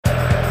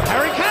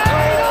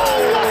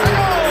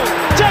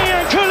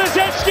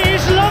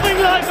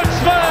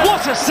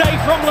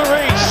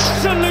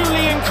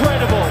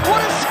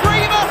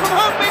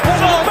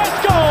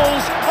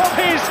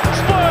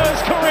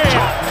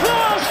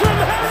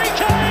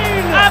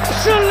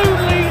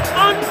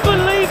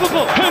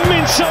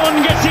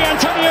Son gets the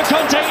Antonio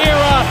Conte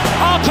era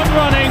up and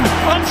running,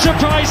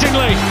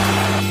 unsurprisingly.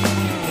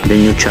 The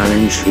new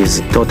challenge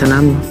is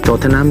Tottenham.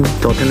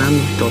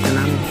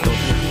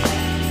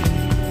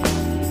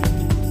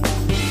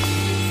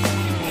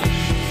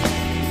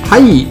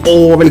 Hei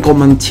og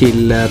velkommen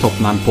til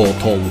Tottenham på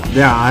 12.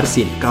 Det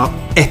cirka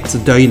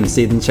ett døgn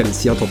siden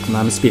Chelsea og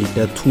Tottenham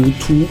spilte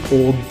 2-2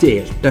 og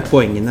delte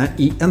poengene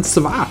i en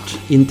svært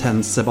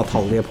intens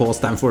batalje på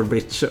Stamford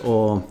Bridge.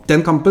 Og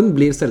den kampen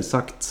blir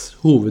selvsagt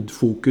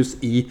hovedfokus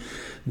i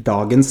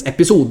dagens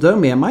episode.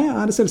 Med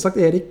meg selvsagt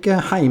Erik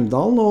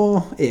Heimdal.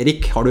 Og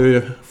Erik, har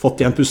du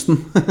fått igjen pusten?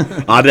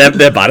 Ja,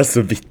 det bare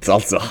så vidt,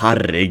 altså.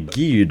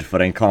 Herregud,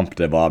 for en kamp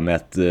det var,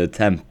 med et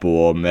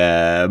tempo og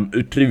med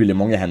utrolig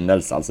mange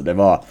hendelser. Altså, det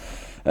var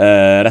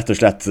rett og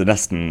slett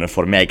nesten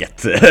for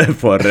meget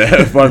for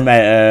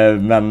meg.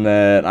 Men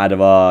nei, det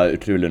var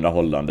utrolig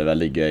underholdende,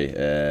 veldig gøy.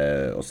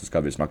 Og så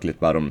skal vi snakke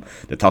litt mer om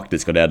det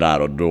taktiske og det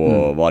der, og da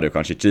var det jo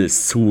kanskje ikke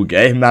så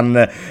gøy, men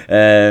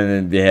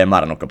vi har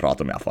mer enn noe å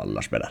prate om i hvert fall,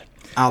 Lars Peder.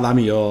 Ja, det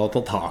mye å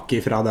ta tak i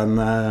fra den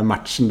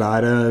matchen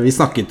der. Vi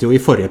snakket jo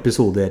i forrige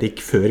episode,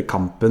 Erik, før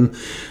kampen,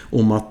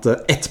 om at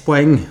 1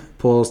 poeng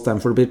på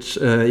Stamford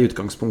Bridge i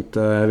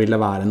utgangspunktet ville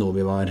være noe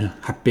vi var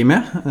happy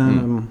med.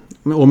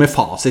 Og med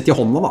fasit i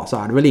hånda da, så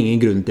det vel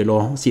ingen grunn til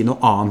å si noe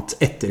annet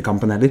etter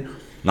kampen heller.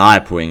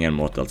 Nei, på ingen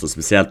måte, altså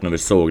spesielt når vi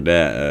så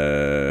det,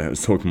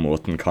 så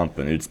måten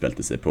kampen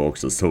utspilte seg på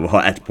også, så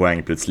var 1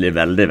 poeng plutselig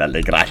veldig,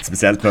 veldig greit,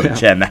 spesielt når det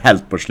kommer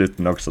helt på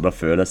slutten også, da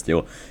føles det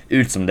jo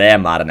ut som det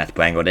mer enn 1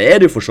 poeng, og det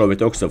det jo for så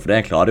vidt også, for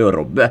det klarer jo å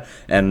robbe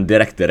en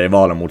direkte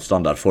rival og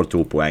motstander for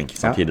 2 poeng,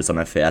 samtidig som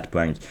får 1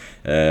 poeng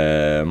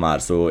mer,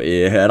 så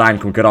i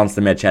ren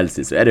konkurranse med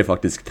Chelsea så det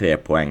faktisk 3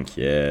 poeng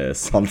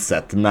sånn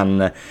sett,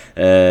 men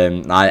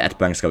nei, 1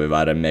 poeng skal vi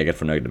være meget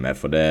fornøyde med,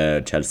 for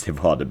Chelsea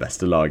var det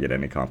beste laget i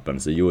denne kampen,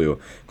 så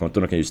kom til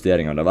noen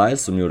justeringer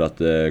underveis som gjorde at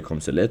det kom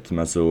seg litt,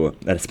 men så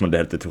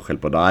responderte Tuchel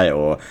på deg,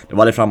 og det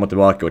var litt frem og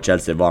tilbake, og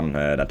Chelsea vann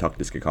den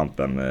taktiske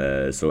kampen,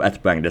 så 1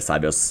 poeng, det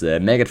sier vi oss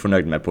meget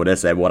fornøyd med på det,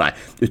 så vært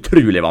en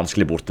utrolig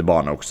vanskelig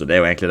bortebane også, det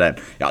jo egentlig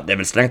det, ja, det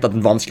vel strengt at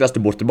den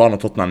vanskeligste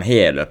bortebane Tottenham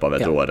har i løpet av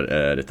et år,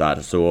 dette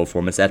her, så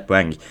får vi seg 1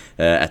 poeng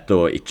etter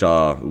å ikke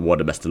ha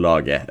vært det beste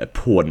laget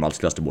på den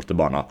vanskeligste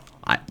bortebanen,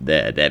 nei,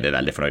 det vi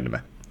veldig fornøyde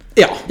med.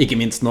 Ja, ikke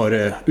minst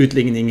når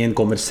utligningen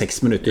kommer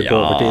 6 minutter på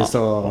overtid,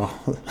 så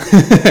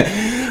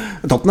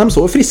Tottenham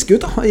så friske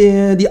ut da,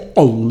 i de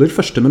aller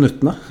første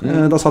minuttene.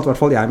 Da satt i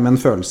hvert fall jeg med en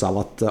følelse av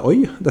at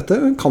oi,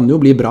 dette kan jo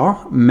bli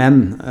bra,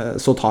 men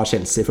så tar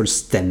Chelsea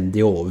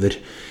fullstendig over.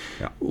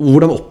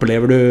 Hvordan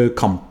opplever du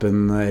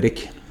kampen,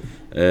 Erik?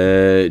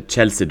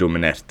 Chelsea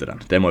dominerte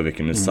den, det må vi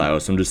kunne si, og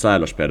som du sier,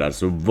 Lars Peder,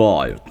 så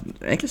var jo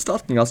egentlig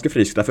starten ganske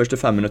frisk. De første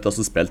 5 minutter så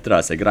spilte de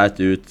seg greit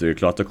ut,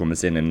 klarte å komme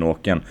seg inn i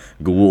noen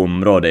gode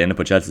områder inne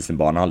på Chelsea sin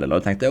banehalvdel,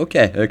 og jeg tenkte,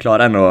 ok,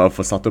 klarer en å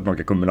få satt opp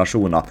noen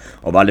kombinasjoner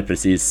og være litt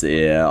presis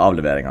i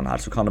avleveringene her,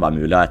 så kan det være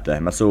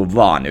muligheter, men så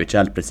var han jo ikke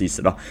helt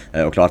presise da,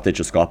 og klarte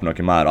ikke å skape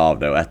noe mer av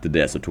det, og etter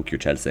det så tok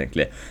jo Chelsea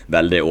egentlig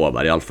veldig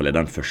over, i alle fall i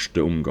den første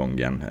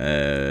omgangen,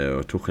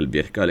 og Tuchel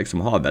virker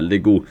liksom å ha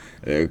veldig god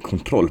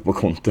kontroll på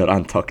konter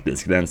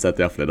taktisk, det en sett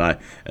i hvert fall i de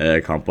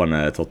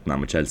kampene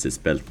Tottenham og Chelsea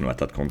spilte nå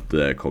etter at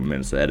Conte kom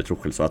inn, så det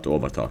Tuchel som har et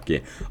overtak i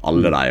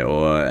alle de,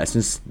 og jeg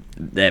synes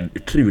det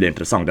utrolig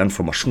interessant, den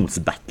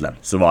formasjonsbattlen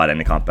som var i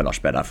denne kampen,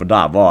 Lars Peder, for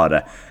der var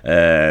det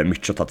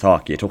mye å ta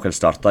tak i. Tuchel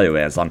startet jo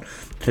i en sånn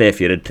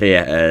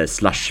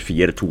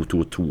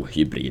 3-4-3/4-2-2-2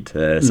 hybrid.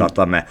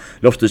 Startet med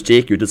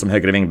Loftus-Cheek ute som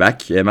høyre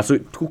wingback, men så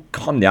tok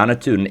han gjerne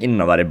turen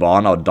innover i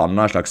banen og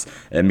dannet en slags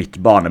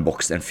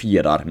midtbaneboks, en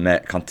firer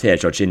med Kanté,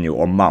 Jorginho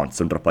og Mount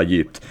som droppet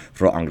djupt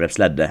fra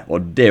angrepsleddet,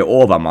 og det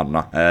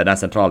overmannet den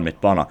sentrale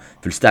midtbanen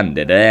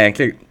fullstendig. Det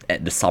egentlig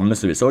det samme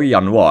som vi så i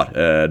januar,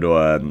 da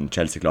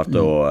Chelsea klarte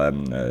å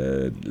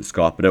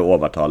skape det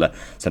overtalet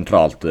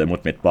sentralt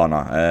mot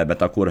midtbanen.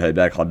 Bentancur og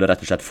Højbjerg hadde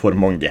rett og slett for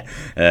mange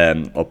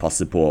å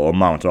passe på, og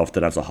Mount var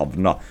ofte den som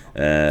havnet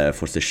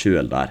for seg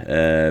selv der.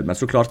 Men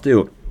så klarte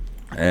jo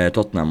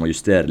Tottenham må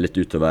justere litt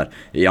utover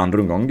i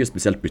andre omgang,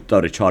 spesielt bytta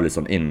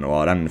Richarlison inn,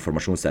 og den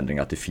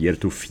formasjonsendringen til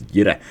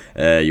 4-2-4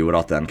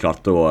 gjorde at den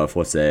klarte å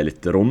få seg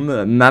litt rom,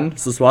 men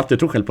så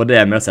svarte Tuchel på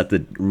det med å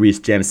sette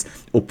Reece James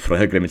opp fra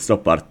høyre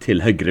midtstopper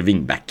til høyre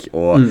wingback,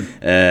 og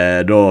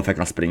da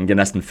fikk han springe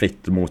nesten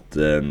fritt mot,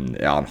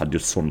 ja, han hadde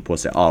jo sånn på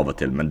seg av og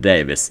til, men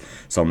Davis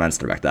som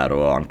venstreback der,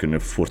 og han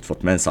kunne fort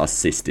fått med seg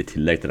assist i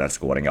tillegg til den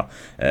scoringen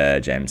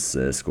James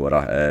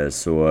scoret,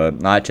 så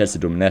nei,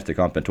 Chelsea dominerte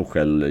kampen.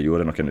 Tuchel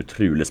gjorde noen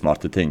utrolig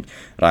smarte ting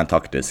rent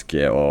taktisk,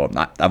 og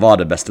nei, det var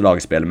det beste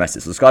laget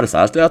spillemessig. Så skal det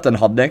sies at den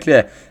hadde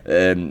egentlig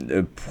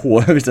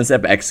hvis den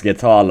ser på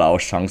XG-taler og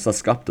sjanser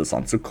skapt og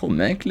sånt, så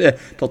kom egentlig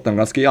Tottenham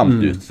ganske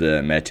jevnt ut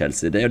med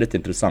Chelsea. Det jo litt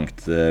interessant.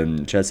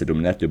 Chelsea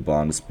dominerte jo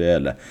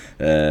banespillet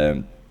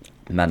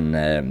Men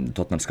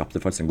Tottenham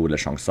skapte faktisk en god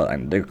del sjanser.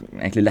 Det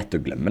egentlig lett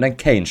å glemme den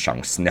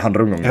Kane-sjansen i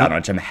andre omgang der når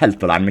han kommer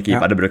helt alene med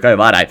keeper. Det bruker jo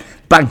være en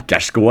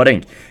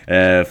bankerskåring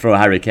fra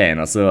Harry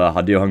Kane, og så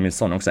hadde jo Heung-min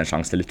Son også en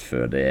sjanse litt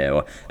før det.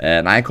 Og,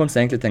 nei, jeg kom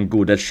seg egentlig til en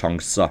god del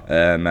sjanser,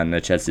 men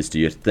Chelsea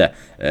styrte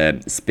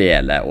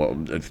spillet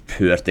og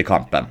førte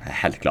kampen,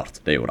 helt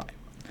klart, det gjorde de.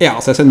 Ja,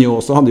 Sessegnon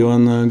også hadde jo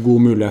en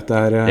god mulighet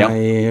der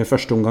i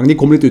første omgang. De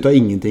kom litt ut av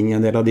ingenting,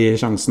 en del av de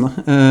sjansene.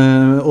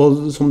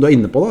 Og som du er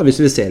inne på da, hvis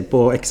vi ser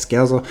på XG,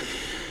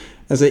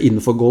 altså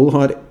innenfor goal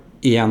har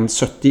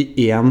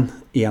 1,71,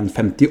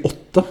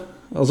 1,58.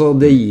 Altså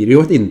det gir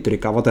jo et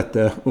inntrykk av at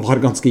dette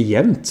var ganske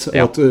jevnt, og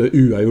at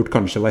uavgjort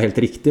kanskje var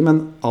helt riktig, men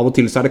av og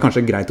til så er det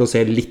kanskje greit å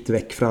se litt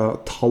vekk fra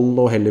tall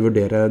og heller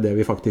vurdere det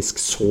vi faktisk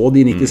så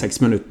de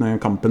 96 minuttene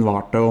kampen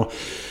varte. Og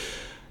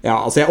ja,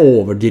 altså jeg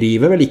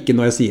overdriver vel ikke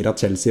når jeg sier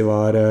at Chelsea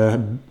var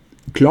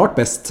klart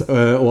best,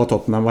 og at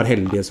Tottenham var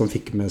heldige som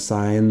fikk med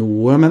seg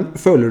noe, men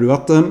føler du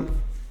at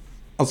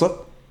altså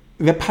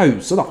ved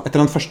pause da, etter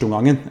den første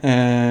omgangen,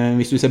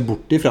 hvis du ser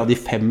bort fra de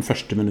 5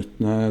 første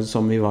minuttene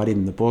som vi var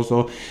inne på,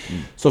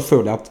 så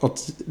føler jeg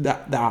at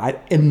det er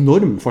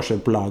enorm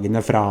forskjell på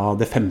lagene fra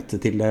det 5.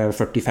 til det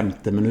 45.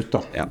 minutt da.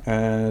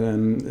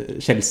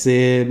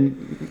 Chelsea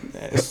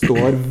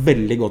står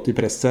veldig godt i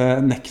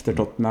presset, nekter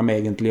Tottenham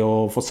egentlig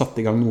å få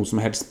satt i gang noe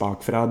som helst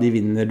bakfra. De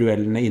vinner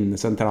duellene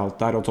inne sentralt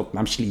der, og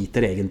Tottenham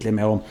sliter egentlig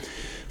med å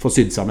få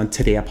sydd sammen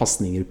 3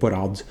 passninger på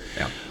rad.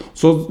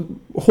 Så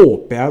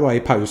håper jeg da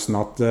i pausen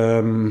at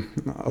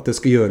det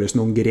skal gjøres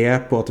noen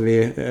grep, og at vi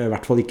i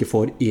hvert fall ikke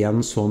får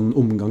en sånn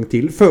omgang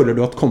til. Føler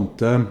du at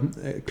Conte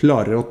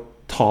klarer å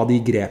ta de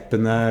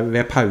grepene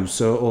ved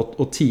pause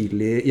og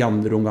tidlig i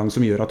andre omgang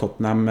som gjør at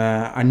Tottenham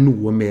er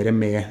noe mer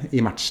med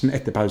i matchen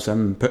etter pause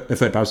enn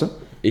før pause?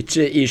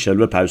 Ikke i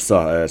selve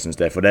pausen, synes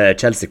jeg, for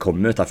Chelsea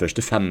kom ut de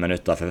første 5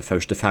 minutter, for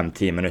første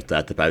 5-10 minutter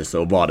etter pause,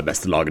 og var det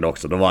beste laget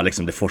også. Det var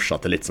liksom, det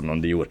fortsatte litt som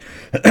de gjorde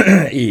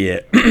i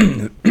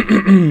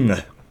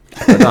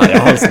der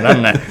i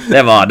halsen,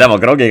 det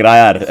var grogge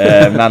greier,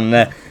 men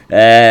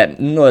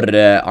når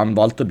han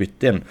valgte å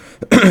bytte inn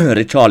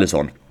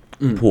Richarlison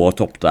på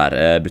topp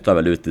der, bytta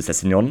vel ut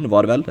Sessegnon,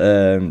 var det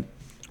vel,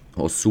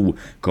 og så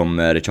kom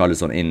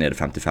Richarlison inn i det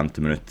 55.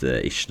 minutt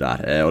ish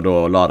der, og da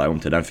la de om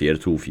til den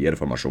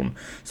 4-2-4-formasjonen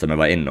som jeg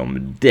var innom.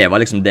 Det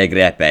var liksom det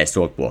grepet jeg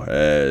så på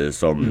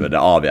som det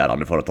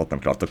avgjørende for at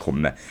Tottenham klarte å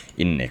komme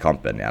inn i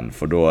kampen igjen,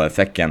 for da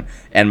fikk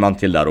en mann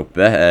til der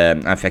oppe.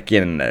 Han fikk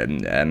inn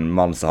en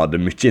mann som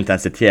hadde mye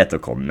intensitet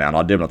å komme med.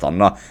 Han hadde jo blant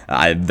annet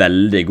en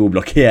veldig god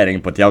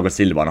blokkering på Thiago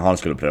Silva når han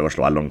skulle prøve å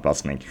slå en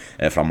langpassning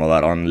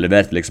fremover. Han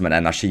leverte liksom en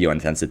energi og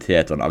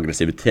intensitet og en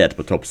aggressivitet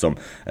på topp som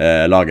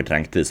laget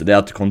trengte, så det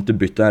at Conte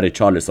bytte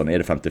Richarlison i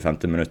det 55.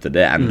 minuttet,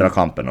 det endret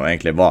kampen og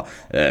egentlig var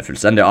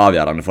fullstendig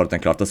avgjørende for at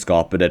den klarte å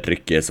skape det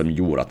trykket som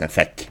gjorde at den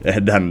fikk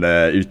den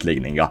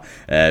utligningen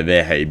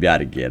ved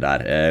Høibjerg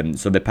der.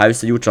 Så ved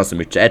pause gjorde han så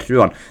mye. Jeg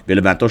tror han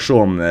ville vente og se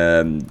om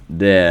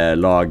det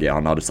laget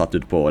han hadde satt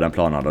ut på, og den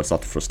planen han hadde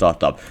satt fra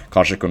start av,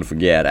 kanskje kunne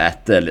fungere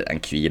etter en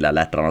hvile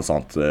eller et eller annet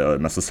sånt,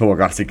 men så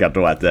han sikkert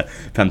da etter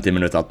 50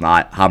 minutter at nei,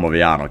 her må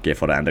vi gjøre noe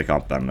for å endre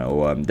kampen,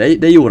 og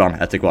det gjorde han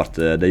etter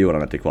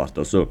hvert,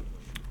 og så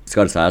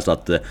skal det sies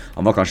at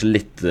han var kanskje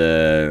litt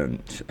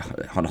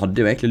han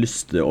hadde jo egentlig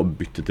lyst til å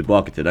bytte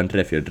tilbake til den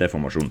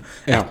 3-4-3-formasjonen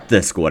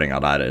etter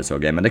skåringen der, så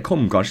gøy, men det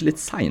kom kanskje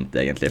litt sent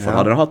egentlig, for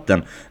hadde han hatt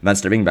en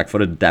venstre wingback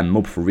for å demme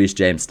opp for Reece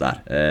James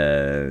der,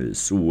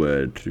 så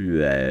tror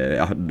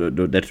jeg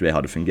det tror jeg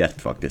hadde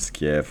fungert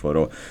faktisk,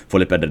 for å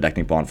få litt bedre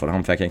dekning på han, for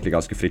han fikk egentlig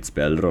ganske fritt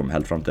spillerom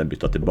helt frem til en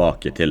bytta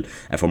tilbake til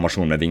en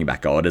formasjon med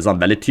wingbacker, og det sånn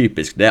veldig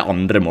typisk, det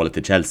andre målet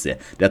til Chelsea,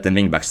 det at en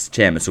wingback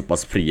kommer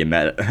såpass fri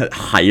med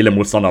hele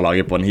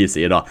motstanderlaget på en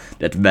side.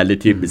 Det et veldig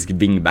typisk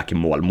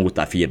wingback-mål mot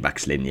en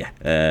 4-backslinje.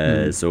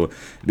 Så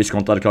hvis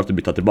Conte hadde klart å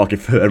bytte tilbake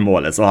før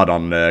målet, så hadde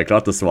han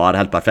klart å svare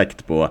helt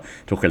perfekt på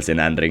Tuchel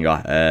sine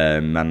endringer.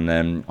 Men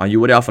han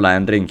gjorde i hvert fall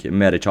en endring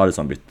med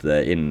Richarlison bytte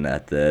inn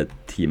etter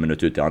 10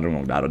 minutter ut i andre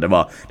omgang der, og det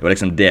var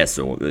liksom det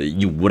som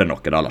gjorde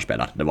noe da Lars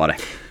Peder. Det var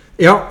det.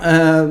 Ja,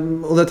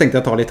 og det tenkte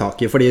jeg å ta litt tak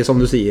i, fordi som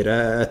du sier,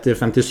 etter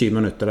 57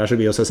 minutter der så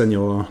blir jo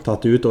Sessegnon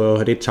tatt ut,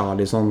 og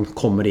Richarlison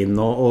kommer inn,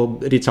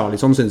 og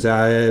Richarlison synes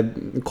jeg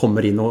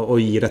kommer inn og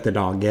gir dette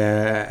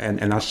laget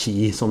en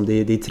energi som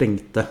de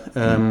trengte,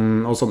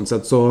 og sånn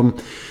sett så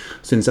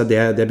synes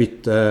jeg det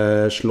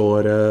byttet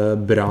slår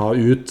bra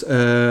ut,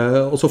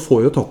 og så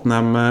får jo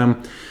Tottenham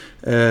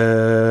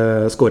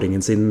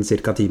skåringen sin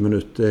cirka 10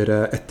 minutter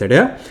etter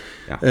det.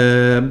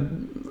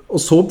 Og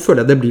så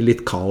føler jeg det blir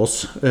litt kaos,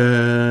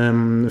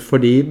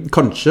 fordi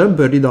kanskje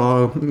bør de da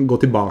gå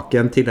tilbake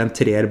igjen til en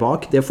 3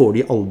 bak. Det får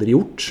de aldri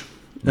gjort.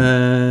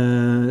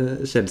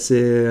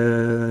 Chelsea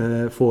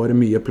får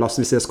mye plass.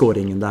 Vi ser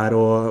skåringen der,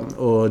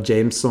 og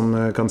James som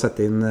kan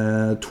sette inn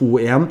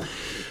 2-1.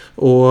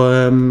 Og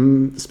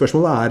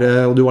spørsmålet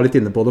og du var litt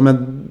inne på det, men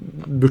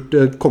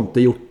burde Conte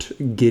gjort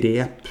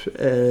grep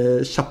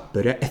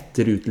kjappere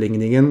etter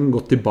utligningen,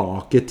 gått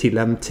tilbake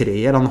til en 3?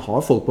 Han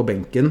har folk på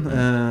benken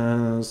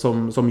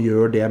som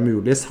gjør det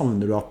mulig.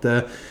 Savner du at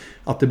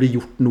at det blir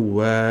gjort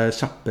noe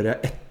kjappere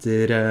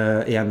etter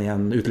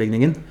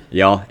 1-1-utligningen?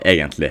 Ja,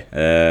 egentlig.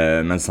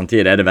 Men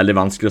samtidig er det veldig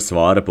vanskelig å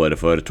svare på det,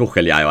 for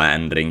Tuchel gjør jo en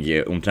endring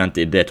omtrent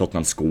i det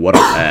Tottenham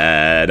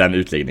skårer den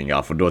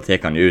utligningen, for da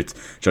tar han jo ut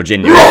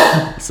Jorginho,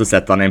 så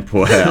setter han inn på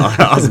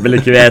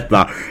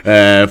Azpilicueta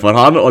for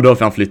han, og da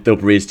får han flytte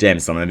opp Reece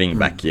James som en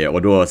wingback, og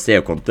da ser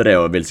jo Conte det,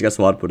 og vil sikkert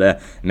svare på det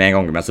med en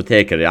gang, men så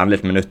tar det gjerne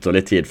litt minutter og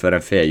litt tid før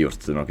en får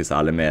gjort noe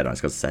særlig mer, han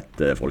skal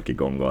sette folk i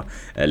gang, og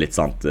litt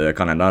sant,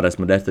 kan hende han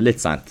responderte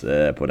litt sent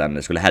på den,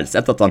 jeg skulle helst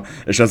sett at han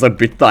selvsagt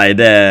bytta i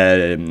det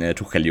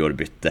Tuchel gjorde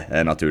bytte,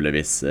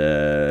 naturligvis,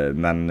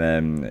 men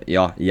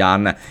ja,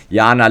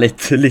 gjerne litt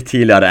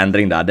tidligere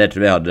endring der, det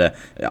tror jeg hadde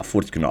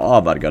fort kunne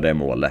avverge det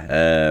målet,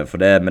 for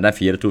det med den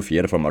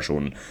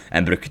 4-2-4-formasjonen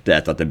en brukte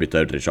etter at en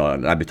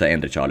bytta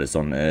inn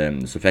Richarlison,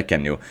 så fikk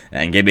en jo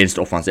en gevinst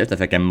offensivt,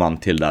 jeg fikk en mann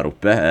til der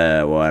oppe,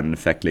 og en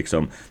fikk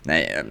liksom,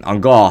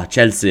 han ga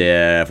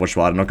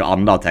Chelsea-forsvaret noe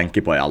annet å tenke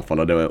på i alle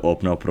fall, og det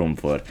åpnet opp rom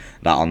for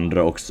de andre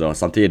også,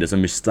 samtidig så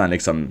mistet en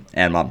liksom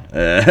en mann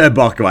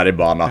bakover i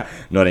banen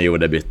når en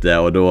gjorde det byttet,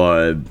 og da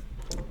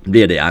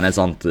blir det gjerne et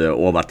sånt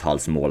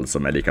overtalsmål,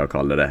 som jeg liker å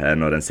kalle det,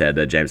 når en ser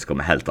det James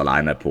kommer helt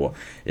alene på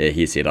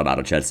hi-siden der,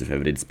 og Chelsea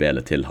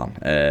favorittspillet til han.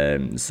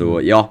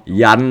 Så ja,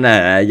 gjerne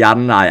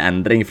en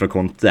endring fra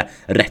Conte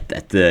rett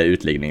etter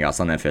utligningen,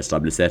 sånn en får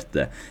stabilisert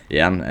det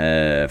igjen,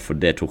 for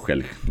det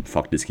Tuchel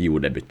faktisk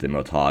gjorde det byttet med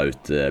å ta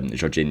ut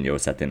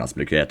Jorginho, sette inn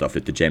Azpilicueta og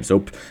flytte James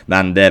opp,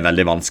 men det er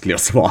veldig vanskelig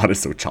å svare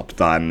så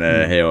kjapt, da en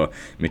har jo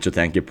mye å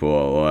tenke på,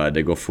 og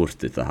det går fort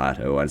dette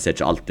her, og en ser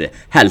ikke alltid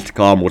helt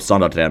hva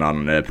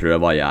motstandertreneren prøver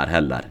å gjøre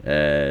heller,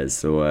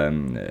 så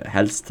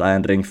helst en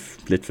endring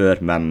litt før,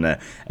 men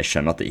jeg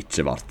skjønner at det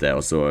ikke var det,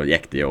 og så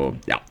gikk det jo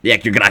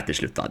greit til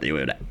slutt da, det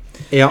gjorde jo det.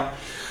 Ja,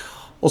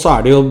 og så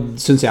er det jo,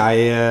 synes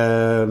jeg,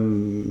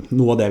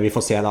 noe av det vi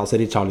får se da, altså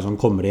Richarlison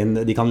kommer inn,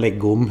 de kan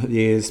legge om,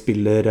 de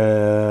spiller i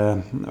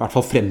hvert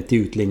fall frem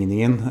til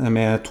utligningen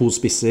med 2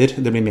 spisser,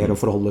 det blir mer å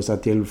forholde seg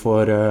til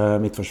for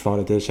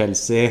midtforsvaret til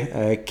Chelsea.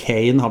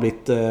 Kane har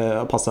blitt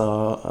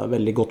passet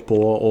veldig godt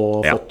på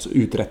og fått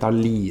utrettet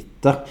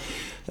lite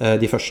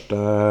de første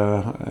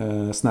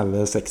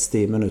snaue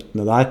 60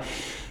 minuttene der.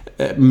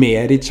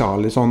 Med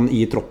Richarlison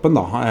i troppen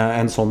da,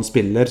 en sånn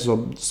spiller,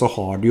 så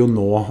har de jo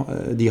nå,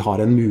 de har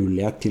en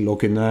mulighet til å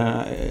kunne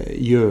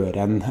gjøre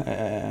en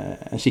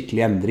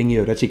skikkelig endring,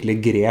 gjøre et skikkelig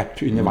grep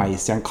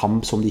underveis i en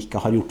kamp som de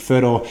ikke har gjort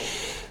før, og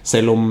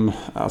selv om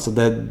altså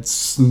det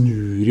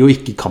snur jo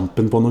ikke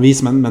kampen på noe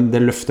vis, men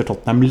det løfter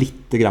Tottenham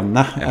litt grann,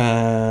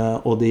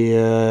 og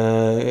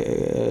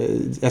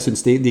jeg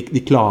synes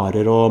de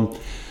klarer å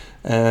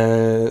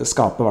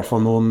skape i hvert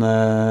fall noen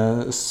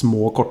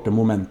små korte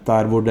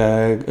momenter hvor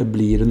det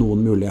blir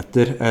noen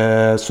muligheter,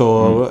 så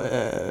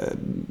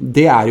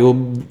det er jo,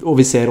 og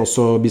vi ser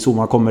også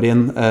Bissouma kommer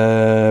inn,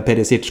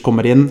 Perisic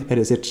kommer inn,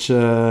 Perisic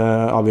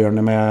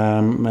avgjørende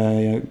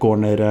med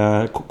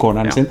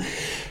corneren sin,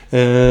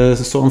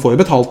 så han får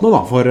jo betalt nå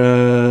da for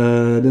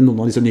noen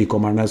av disse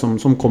nykommerne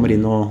som kommer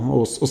inn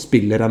og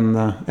spiller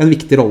en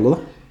viktig rolle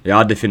da.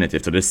 Ja,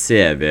 definitivt, og det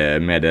ser vi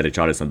med det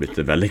Richarlison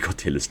bytte veldig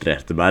godt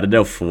illustrert. Bare det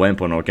å få inn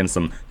på noen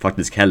som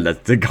faktisk holder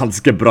et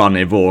ganske bra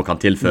nivå og kan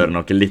tilføre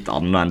noe litt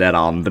annet enn det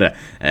de andre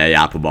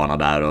gjør på banen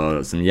der,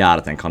 og som gjør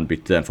at en kan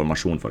bytte en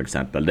formasjon for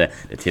eksempel. Det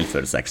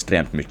tilfører seg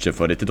ekstremt mye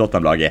for dette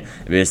Tottenham-laget.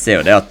 Vi ser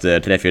jo det at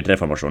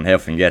 3-4-3-formasjonen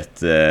har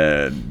fungert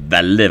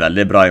veldig,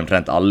 veldig bra i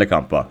omtrent alle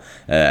kamper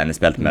en har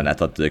spilt med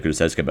etter at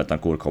Kulusevski og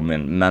Betancourt kom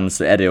inn, men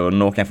så er det jo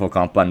noen få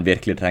kamper en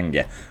virkelig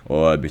trenger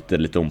å bytte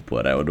litt om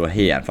på det, og da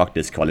har en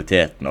faktisk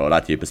kvalitet og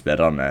de type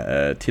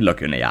spillerne til å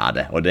kunne gjøre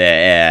det, og det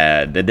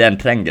er det en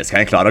trenger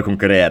skal en klare å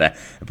konkurrere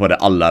på det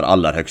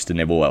aller høyeste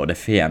nivået, og det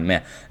får en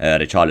med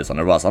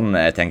Richarlison. Det var sånn,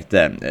 jeg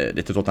tenkte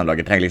dette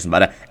Tottenham-laget trenger liksom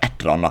bare et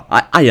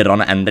eller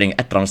annet endring,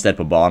 et eller annet sted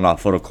på banen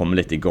for å komme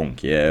litt i gang,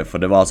 for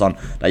det var sånn,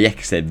 det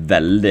gikk seg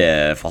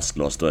veldig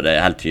fastlåst, og det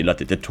er helt tydelig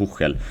at dette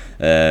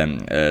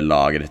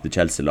Tuchel-laget, dette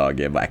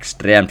Chelsea-laget var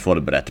ekstremt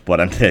forberedt på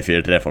den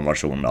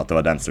 3-4-3-formasjonen, at det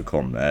var den som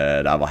kom,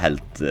 de var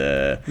helt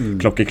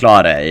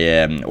klokkeklare i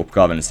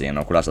oppgavene sine,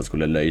 og hvordan jeg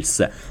skulle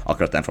løse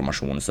akkurat den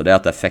formasjonen. Så det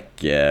at jeg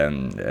fikk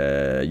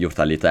gjort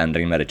en liten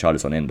endring med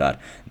Richarlison inn der,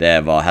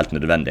 det var helt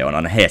nødvendig. Og når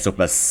han har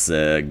såpass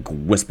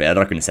gode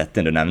spillere kunne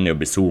sette inn, du nevner jo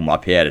Bissouma,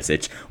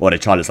 Perisic og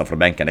Richarlison fra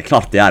benken, det er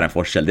klart det er en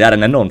forskjell, det er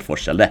en enorm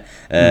forskjell det.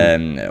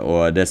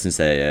 Og det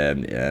synes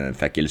jeg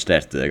fikk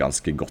illustrert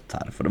ganske godt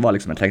her, for det var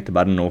liksom, jeg trengte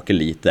bare noe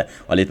lite,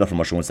 og en liten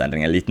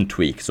formasjonsendring, en liten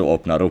tweak, så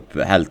åpner opp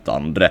helt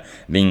andre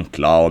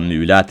vinkler og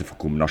muligheter for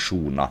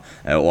kombinasjoner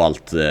og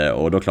alt,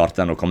 og da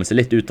klarte han å komme seg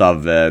litt ut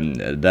av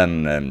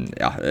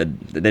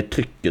det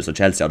trykket som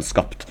Chelsea hadde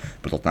skapt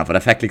på Tottenham, for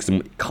de fikk liksom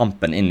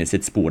kampen inn i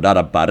sitt spor der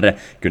de bare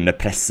kunne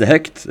presse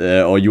høyt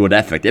og gjorde det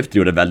effektivt,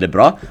 gjorde det veldig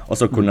bra, og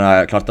så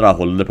klarte de å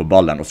holde på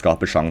ballen og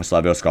skape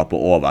sjanser ved å skape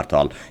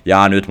overtall,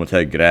 gjerne ut mot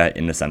høyre,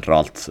 inne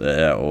sentralt,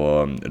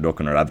 og da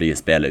kunne de vri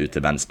spillet ut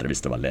til venstre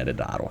hvis det var ledig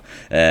der også.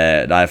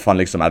 De fant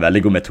liksom en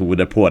veldig god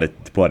metode på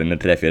denne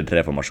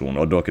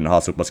 3-4-3-formasjonen, og da kunne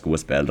ha såpass gode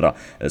spillere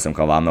som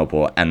kan være med på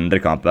å endre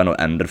kampen og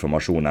endre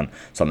formasjonen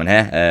som en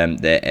har.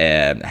 Det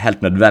er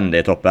helt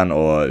nødvendig I toppen,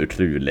 og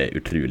utrolig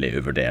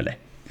uvurderlig.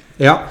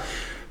 Ja,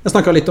 jeg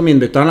snakket litt om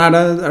innbytteren.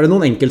 Er det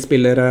noen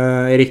enkeltspillere,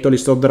 Erik, du har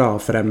lyst til å dra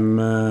frem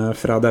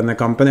fra denne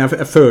kampen?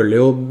 Jeg føler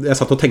jo, jeg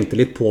satt og tenkte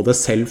litt på det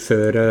selv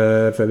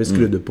før vi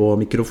skrudde på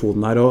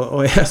mikrofonen her,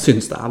 og jeg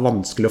synes det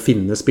vanskelig å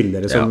finne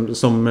spillere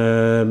som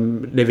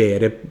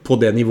leverer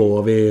på det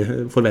nivået vi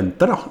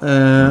forventer. Da.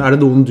 Er det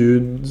noen du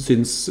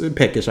synes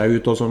peker seg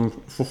ut, og som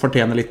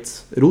fortjener litt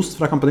ros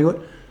fra kampen I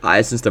går? Nei,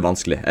 jeg synes det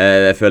vanskelig.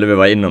 Jeg føler vi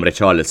var innom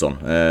Richarlison.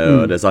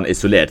 Og det sånn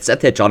isolert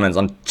sett ikke han en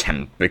sånn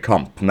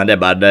kjempekamp, men det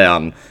bare det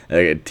han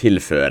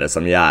tilfører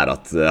som gjør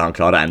at han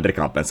klarer å endre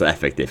kampen så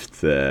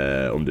effektivt,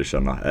 om du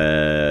skjønner.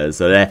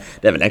 Så det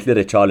vel egentlig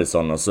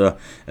Richarlison, og så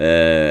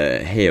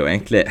har jo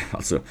egentlig,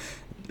 altså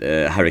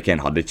Harry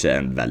Kane hadde ikke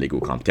en veldig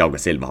god kamp. Thiago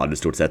Silva hadde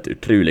stort sett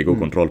utrolig god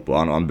kontroll på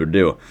han, og han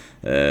burde jo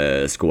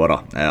skåre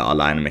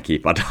alene med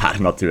keeper der,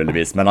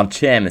 naturligvis. Men han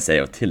kommer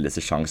seg jo til disse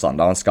sjansene.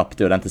 Da han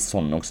skapte jo den til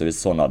Son også, hvis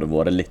Son hadde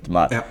vært litt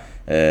mer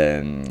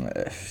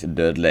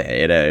dødelig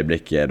I det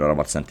øyeblikket da han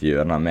var sendt I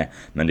hjørnet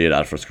med de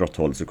der fra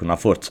skråtthold, så kunne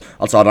han fort,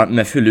 altså hadde han,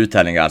 med full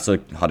uttelling her, så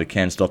hadde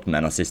Kane stått med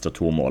en assist og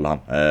 2 mål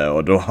han,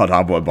 og da hadde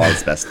han vært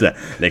ballens beste,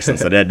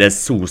 liksom. Så det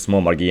så små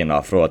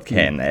marginer fra at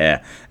Kane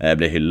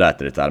blir hyllet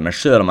etter dette her, men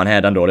selv om han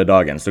har den dårlige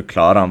dagen, så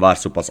klarer han å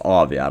være såpass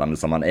avgjørende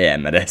som han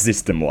med det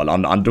siste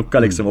målet. Han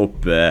dukker liksom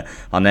opp,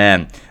 han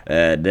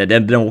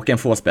det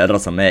noen få spillere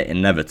som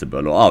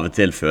inevitable, og av og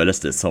til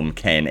føles det som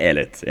Kane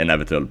litt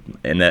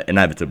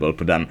inevitable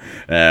på den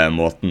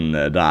måten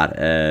der.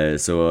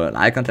 Så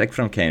nei, jeg kan trekke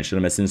frem Kane,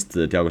 selv om jeg synes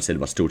Thiago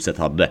Silva stort sett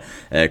hadde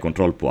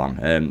kontroll på han.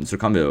 Så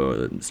kan vi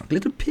jo snakke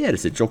litt om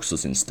Perisic også,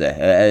 synes det.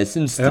 Jeg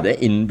synes det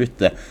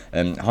innbytte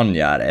han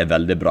gjør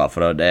veldig bra,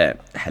 for det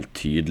helt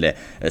tydelig,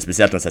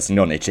 spesielt når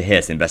Sessignon ikke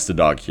har sin beste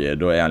dag.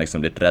 Da han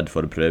liksom litt redd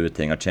for å prøve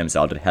ting, og kommer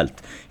seg aldri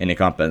helt inn I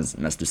kampen,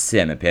 mens du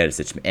ser med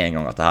Perisic med en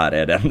gang at det her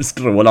den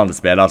strålende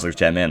spilleren som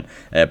kommer inn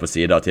på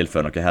siden og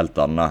tilfører noe helt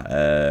annet,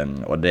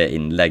 og det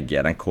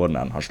innlegget, den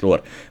corneren han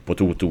slår på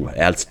 2-2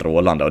 helt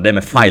strålende, og det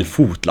med feil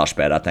fot, Lars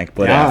Peder, jeg tenker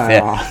på det.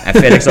 Jeg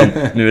får liksom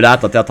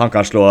muligheter til at han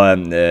kan slå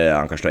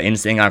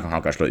innsvinger,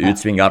 han kan slå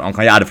utsvinger, han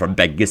kan gjøre det fra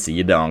begge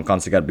sider, han kan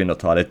sikkert begynne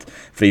å ta litt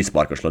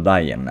frispark og slå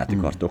deg inn etter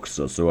hvert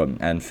også, så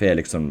en får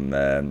liksom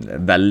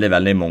veldig,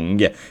 veldig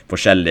mange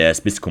forskjellige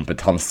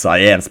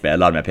spisskompetanser I en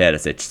spiller med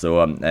Perisic, så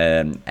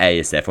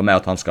jeg ser for meg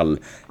at han skal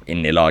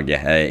inn I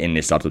laget, inn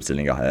I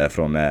startoppstillingen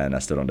fra med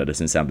neste runde. Det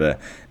synes jeg han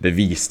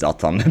beviste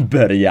at han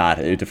bør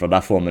gjøre utifra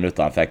de få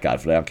minutter han fikk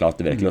her, for han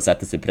klarte virkelig å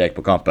sette seg preg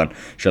på kampen,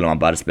 selv om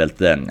han bare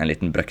spilte en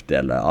liten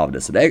brøkdel av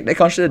det. Så det er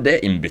kanskje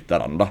det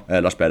innbytteren da,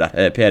 Lars Peder.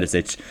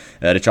 Perisic,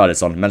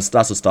 Richarlison, mens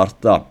det som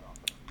startet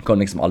kom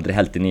liksom aldri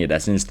helt inn I det.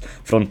 Jeg synes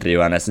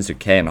fronttrioen, jeg synes jo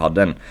Kane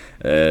hadde en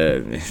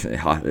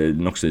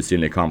nok så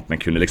usynlig kamp, men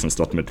kunne liksom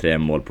stått med 3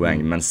 målpoeng,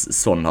 mens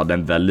Son hadde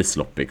en veldig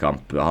sloppig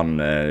kamp. Han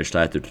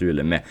sleit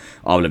utrolig med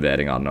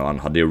avleveringene, og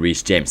han hadde jo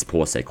Reece James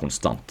på seg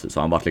konstant,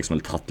 så han var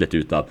liksom tatt litt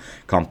ut av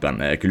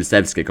kampen.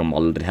 Kulusevski kom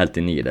aldri helt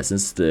inn I det.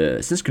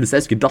 Jeg synes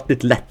Kulusevski datt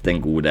litt lett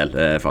en god del,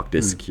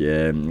 faktisk.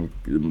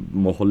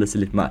 Må holde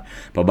seg litt mer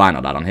på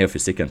beina der. Han har jo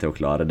fysikken til å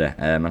klare det,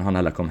 men han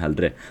heller kom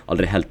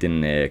aldri helt inn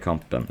I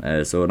kampen.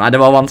 Så nei, det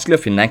var vanskelig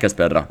å finne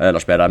enkeltspillere,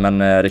 Lars Peder, men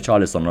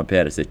Richarlison og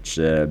Perisic,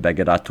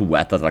 begge de to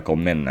etter at de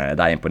kom inn,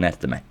 de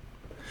imponerte meg.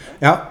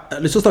 Ja, jeg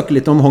har lyst til å snakke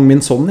litt om Hong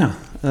Min Son,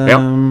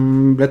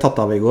 ble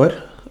tatt av I går.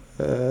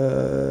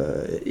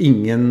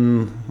 Ingen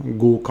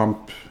god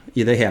kamp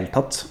I det hele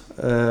tatt.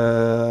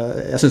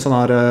 Jeg synes han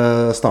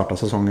har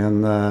startet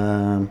sesongen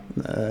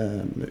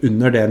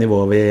under det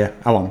nivået vi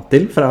vant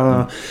til fra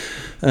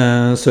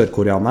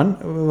sørkoreaneren.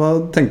 Hva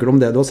tenker du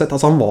om det du har sett?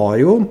 Altså, han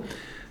var jo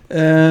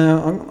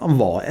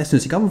jeg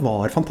synes ikke han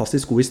var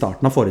fantastisk god I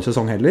starten av forrige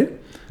sesong heller,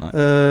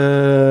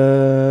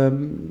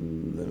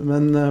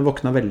 men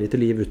våkna veldig til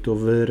liv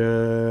utover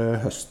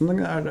høsten.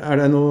 Er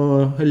det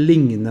noe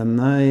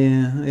lignende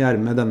I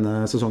ermet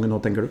denne sesongen nå,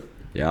 tenker du?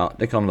 Ja,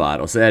 det kan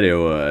være. Og så det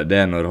jo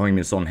det når Hong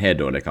Min Son har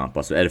dårlige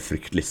kamper, så det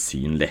fryktelig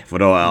synlig. For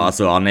da,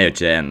 altså, han jo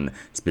ikke en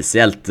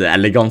spesielt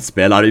elegant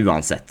spiller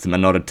uansett, men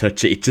når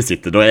touchet ikke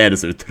sitter, da det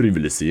så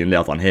utrolig synlig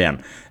at han har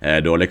en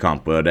dårlig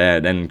kamp. Og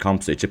det en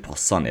kamp som ikke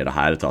passer han I det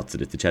hele tatt.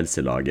 Dette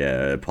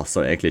Chelsea-laget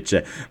passer egentlig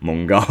ikke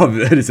mange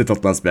av disse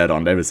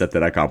Tottenham-spillerne. Det vil sett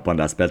I de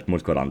kampene de har spilt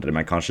mot hverandre,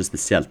 men kanskje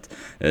spesielt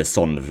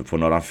sånn, for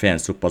når han får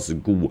en såpass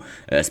god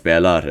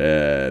spiller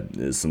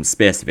som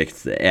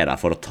spesifikt der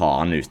for å ta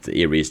han ut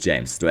I Reece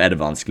James, da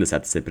det vanskelig å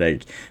sette seg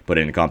preg på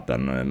denne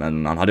kampen,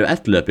 men han hadde jo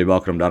ett løp I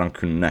bakrom der han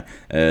kunne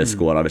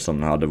skåre hvis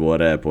han hadde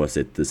vært på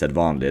sitt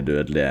sedvanlige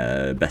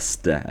dødelige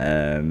beste,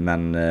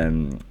 men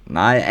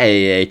nei,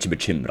 jeg ikke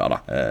bekymret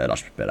da,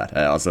 Lars Peder.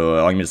 Altså,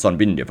 Hong Min Son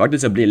begynner jo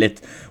faktisk å bli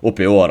litt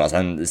opp I år,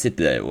 altså han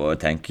sitter og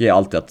tenker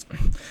alltid at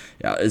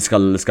ja,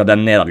 skal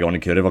den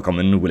nedadgående kurva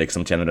komme nå,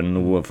 liksom, kommer det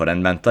nå, for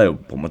den venter jo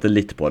på en måte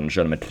litt på den,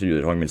 selv om jeg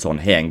tror Hong Min Son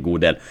har en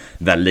god del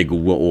veldig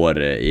gode år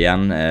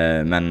igjen,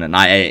 men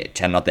nei, jeg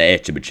kjenner at jeg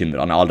ikke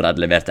bekymret. Han allerede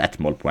hadde levert 1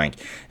 målpoeng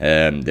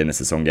denne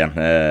sesongen,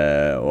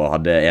 og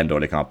hadde en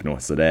dårlig kamp nå,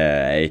 så det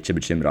er ikke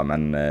bekymret,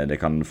 men det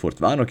kan fort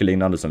være noe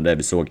lignende som det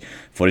vi så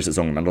forrige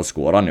sesong, men da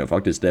skårer han jo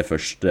faktisk det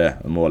første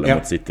målet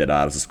mot City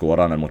der, og så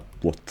skårer han mot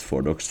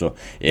Watford også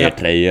i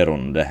tredje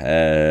runde,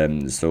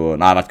 så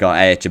nei, vet du hva,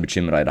 jeg er ikke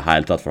bekymret i det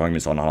hele tatt for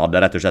Hugminson. Han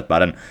hadde rett og slett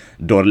bare en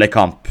dårlig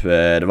kamp,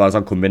 det var en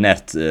sånn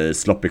kombinert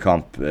sloppy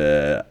kamp,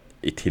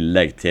 i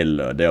tillegg til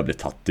det å bli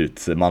tatt ut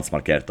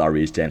mannsmarkert av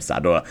Reece James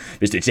her. Da,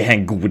 hvis du ikke har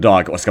en god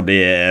dag og skal bli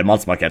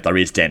mannsmarkert av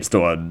Reece James,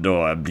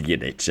 da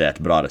blir det ikke et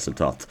bra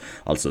resultat.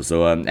 Altså,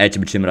 så jeg er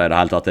ikke bekymret i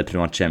det hele tatt. Jeg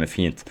tror han kommer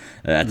fint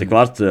etter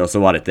hvert, og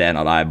så var dette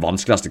en av de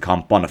vanskeligste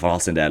kampene for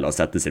hans del å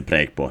sette sin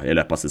preg på i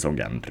løpet av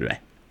sesongen, tror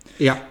jeg.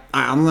 Ja,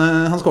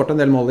 han skårte en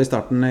del mål i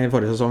starten i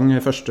forrige sesong,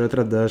 første,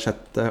 tredje,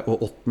 sjette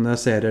og åttende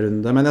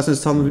serierunde, men jeg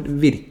synes han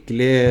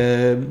virkelig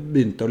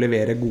begynte å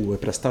levere gode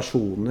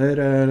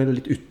prestasjoner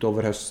litt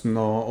utover høsten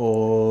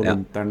og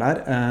vinteren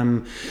der.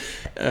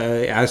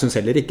 Jeg synes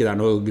heller ikke det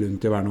er noe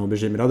grunn til å være noe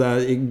bekymret.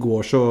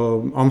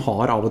 Han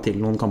har av og til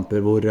noen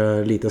kamper hvor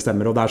lite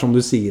stemmer, og det er som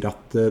du sier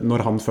at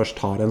når han først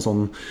har en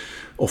sånn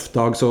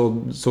off-dag, så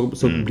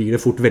blir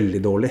det fort veldig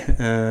dårlig.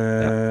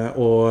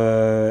 Og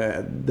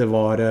det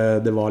var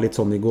litt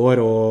sånn i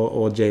går,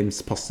 og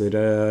James passer,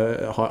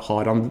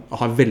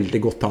 har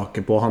veldig godt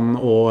taket på han,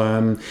 og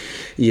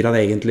gir han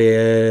egentlig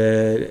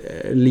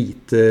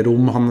lite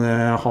rom. Han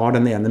har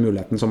den ene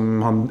muligheten som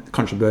han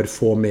kanskje bør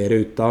få mer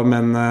ut av,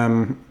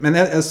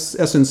 men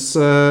jeg synes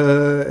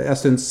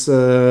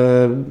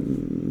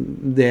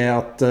det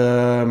at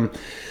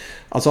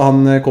altså han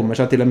kommer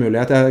seg til en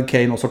mulighet.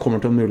 Kane også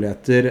kommer til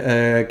muligheter.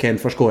 Kane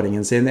får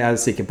scoringen sin. Jeg er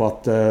sikker på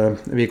at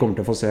vi kommer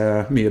til å få se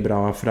mye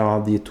bra fra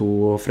de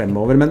to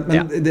fremover. Men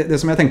det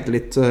som jeg tenkte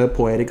litt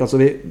på, Erik, altså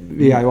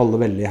vi er jo alle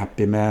veldig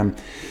happy med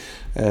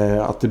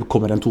at det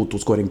kommer en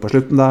 2-2-scoring på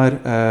slutten der.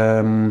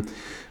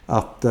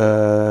 At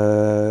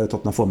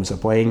Tottenham får med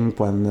seg poeng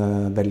på en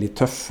veldig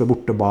tøff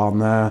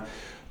bortebane.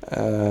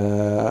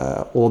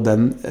 Og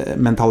den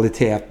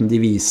mentaliteten de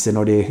viser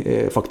når de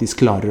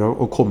faktisk klarer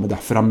å komme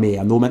derfra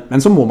med noe,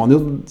 men så må man jo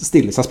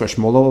stille seg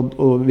spørsmål,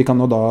 og vi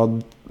kan jo da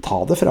ta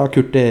det fra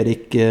Kurt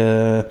Erik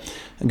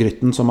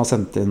Grytten som har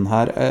sendt inn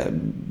her.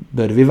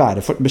 Bør vi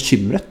være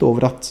bekymret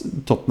over at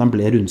Tottenham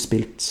ble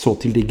rundspilt så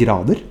til de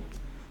grader?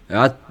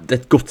 Ja, det er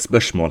et godt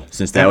spørsmål,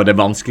 synes jeg, og det er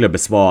vanskelig å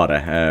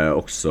besvare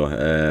også,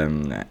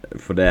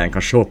 for det en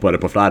kan se på det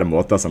på flere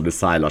måter, som du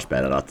sier, Lars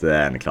Peder, at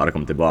en klarer å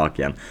komme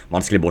tilbake i en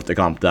vanskelig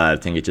bortekamp der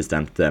ting ikke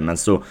stemte, men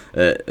så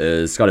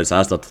skal det jo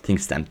sies at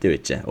ting stemte jo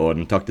ikke, og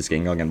den taktiske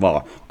inngangen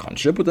var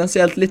kanskje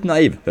potensielt litt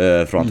naiv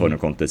fra Antonio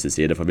Contes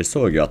side, for vi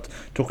så jo at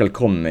Tuchel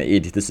kom i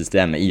dette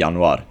systemet i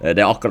januar. Det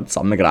er akkurat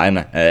samme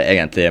greiene,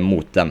 egentlig,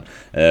 mot den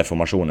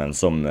formasjonen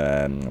som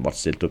ble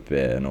stilt opp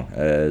i nå,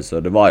 så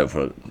det var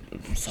jo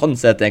sånn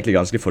sett egentlig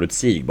ganske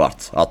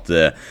forutsigbart at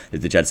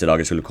dette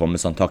Chelsea-laget skulle komme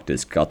sånn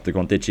taktisk, at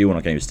Conte ikke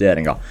gjorde noen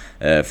justeringer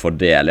for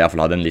det, eller i hvert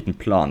fall hadde en liten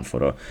plan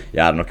for å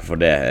gjøre noe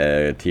for det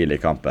tidlig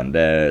i kampen.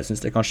 Det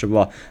synes jeg kanskje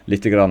var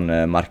litt grann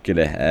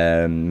merkelig,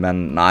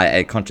 men nei,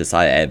 jeg kan ikke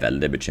si jeg er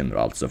veldig bekymret,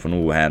 altså, for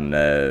nå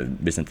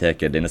hvis en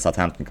teker denne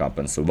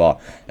Southampton-kampen som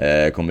var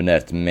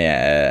kombinert med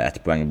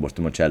 1 poeng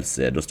borte mot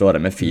Chelsea, da står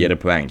det med 4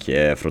 poeng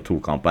fra 2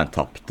 kamper en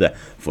tappte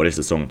forrige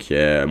sesong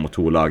mot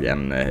 2 lag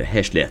en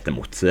har slitt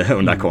mot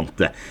under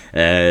Conte.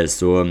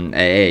 Så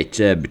jeg er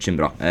ikke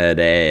bekymret.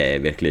 Det er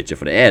jeg virkelig ikke,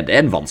 for det er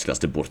den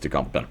vanskeligste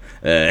bortekampen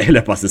i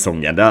løpet av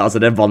sesongen. Det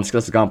er den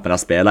vanskeligste kampen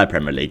jeg spiller i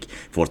Premier League.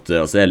 Og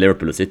så er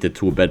Liverpool og City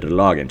 2 bedre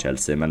lag enn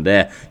Chelsea, men det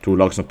er 2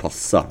 lag som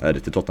passer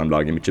dette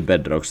Tottenham-laget mye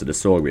bedre også. Det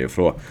så vi jo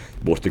fra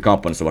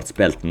bortekampene som ble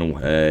spilt nå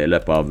i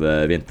løpet av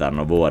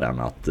vinteren og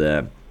våren, at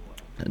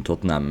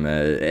Tottenham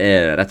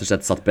er rett og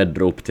slett satt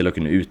bedre opp til å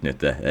kunne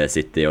utnytte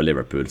City og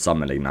Liverpool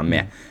sammenlignet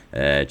med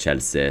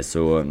Chelsea,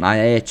 så nei,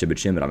 jeg er ikke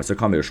bekymret, men så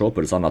kan vi jo se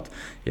på det sånn at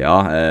ja,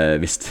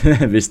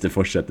 hvis det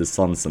fortsetter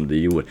sånn som det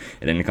gjorde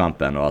i denne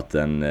kampen, og at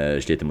en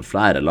sliter mot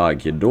flere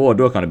lag,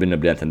 da kan det begynne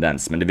å bli en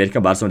tendens, men det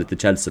virker bare som dette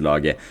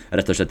Chelsea-laget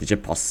rett og slett ikke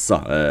passer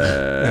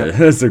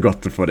så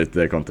godt for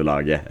dette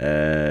kontolaget,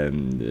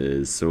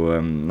 så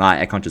nei,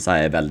 jeg kan ikke si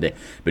jeg er veldig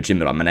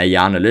bekymret, men jeg har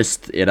gjerne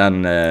lyst i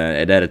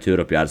det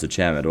returoppgjøret som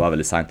kommer, da var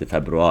veldig sent i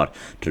februar,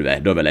 tror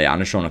jeg, da vil jeg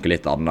gjerne se noe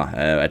litt annet,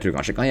 og jeg tror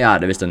kanskje jeg kan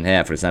gjøre det hvis den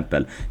har for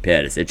eksempel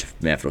Perisic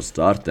med fra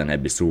start, den er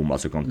Bissouma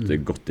som kom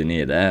godt inn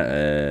i det,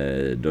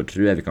 da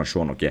tror jeg vi kan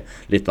se noe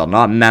litt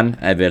annet, men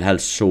jeg vil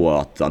helst se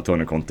at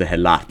Antonio Conte har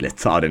lært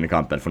litt av denne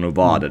kampen, for nå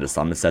var det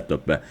samme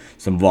setupet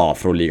som var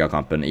fra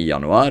ligakampen i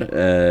januar,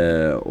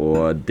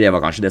 og det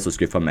var kanskje det som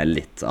skuffet meg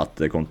litt,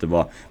 at Conte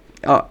var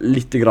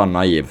litt grann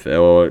naiv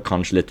og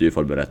kanskje litt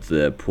uforberedt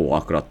på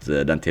akkurat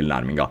den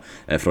tilnærmingen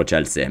fra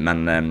Chelsea,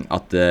 men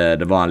at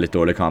det var en litt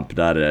dårlig kamp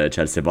der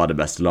Chelsea var det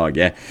beste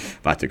laget,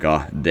 vet du hva,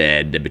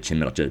 det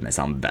bekymrer ikke meg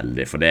sånn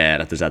veldig, for det er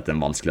rett og slett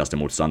den vanskeligste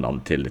motstanderen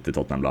til dette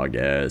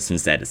Tottenham-laget,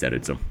 synes jeg det ser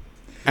ut som.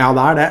 Ja,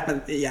 det er det,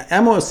 men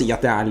jeg må jo si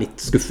at jeg er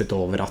litt skuffet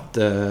over at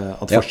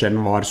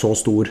forskjellen var så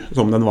stor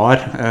som den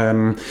var.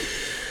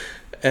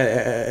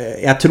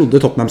 Jeg trodde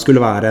Tottenham skulle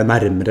være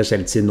nærmere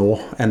Chelsea nå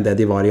enn det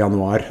de var i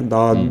januar.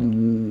 Da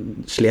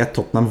slet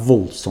Tottenham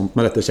voldsomt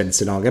med dette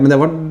Chelsea-laget. Men det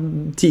var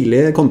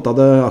tidlig, Conte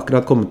hadde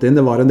akkurat kommet inn,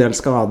 det var en del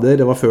skader,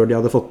 det var før de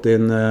hadde fått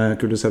inn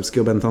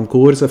Kulusevski og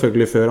Bentancur,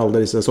 selvfølgelig før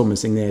alle disse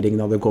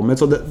sommersigneringene hadde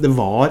kommet. Så det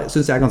var,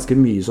 synes jeg, ganske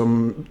mye som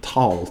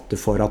talte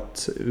for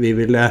at vi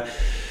ville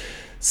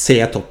se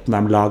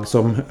Tottenham-lag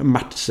som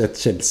matchet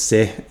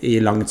Chelsea i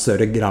langt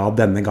større grad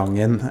denne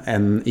gangen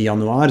enn i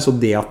januar. Så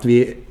det at vi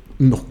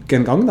nok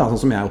en gang, da,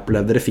 sånn som jeg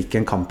opplevde det, fikk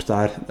en kamp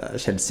der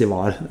Chelsea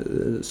var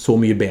så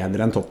mye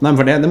bedre enn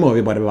Tottenham, for det må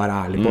vi bare være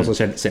ærlige på. Så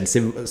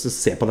Chelsea,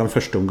 se på den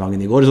første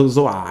omgangen i går,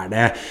 så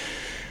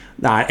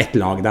det er et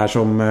lag der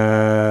som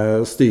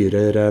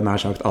styrer nær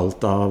sagt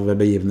alt av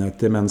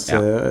begivenheter, mens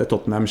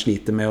Tottenham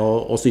sliter med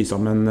å sy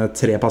sammen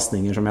 3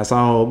 passninger, som jeg sa,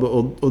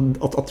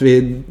 og at vi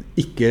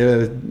ikke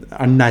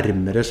er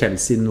nærmere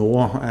Chelsea nå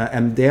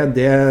enn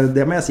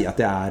det må jeg si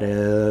at jeg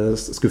er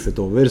skuffet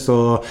over. Så,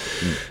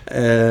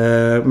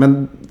 men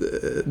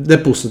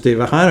det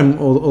positive her,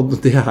 og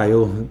det er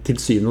jo til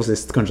syvende og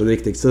sist kanskje det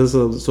viktigste,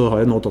 så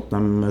har jo nå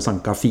Tottenham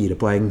sanket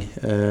 4 poeng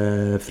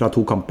fra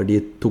 2 kamper.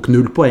 De tok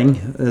 0 poeng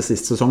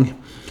sist sesong.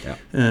 Ja.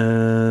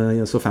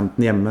 Så 15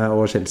 hjemme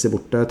og Chelsea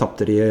borte,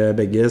 tapte de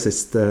begge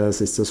sist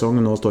sesong.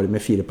 Nå står de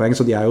med 4 poeng,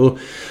 så de er jo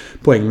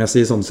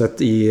poengmessig sånn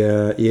sett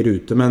i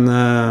rute. Men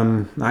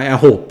nei,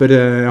 jeg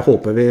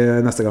håper vi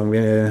neste gang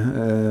vi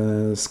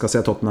skal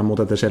se Tottenham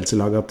mot dette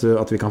Chelsea-laget,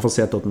 at vi kan få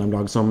se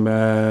Tottenham-lag som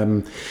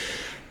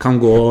kan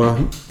gå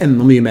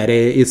enda mye mer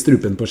i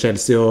strupen på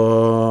Chelsea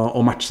og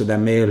matche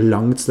dem i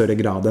langt større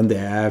grad enn det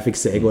jeg fikk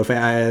se i går. For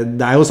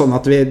det er jo sånn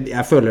at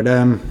jeg føler det,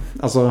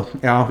 altså,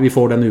 ja, vi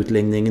får den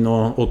utligningen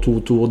og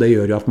 2-2, og det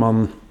gjør jo at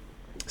man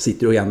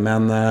sitter jo igjen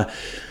med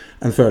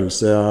en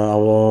følelse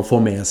av å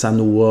få med seg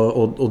noe,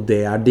 og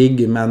det er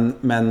digg, men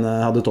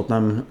hadde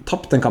Tottenham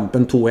tapt den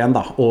kampen 2-1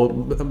 da,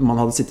 og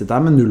man hadde sittet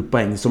der med 0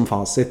 poeng som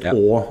fasit,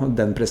 og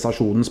den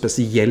prestasjonen,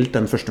 spesielt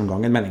den første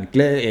omgangen, men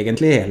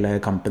egentlig hele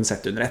kampen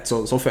sett under ett,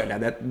 så føler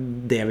jeg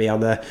det vi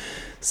hadde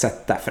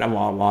sett derfra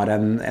var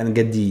en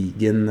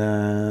gedigen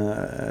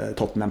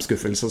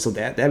Tottenham-skuffelse, så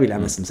det vil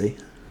jeg nesten si.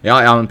 Ja,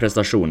 men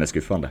prestasjonen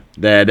skuffende.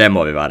 Det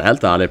må vi være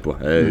helt ærlige på.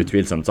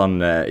 Utvilsomt sånn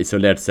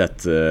isolert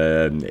sett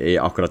i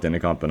akkurat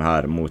denne kampen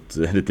her mot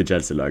dette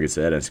Chelsea-laget,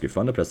 så det en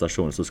skuffende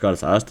prestasjon. Så skal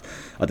det sies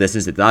at jeg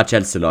synes dette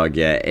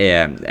Chelsea-laget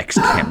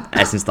ekstremt,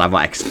 jeg synes de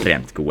var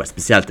ekstremt gode,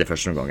 spesielt i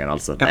første omgangen,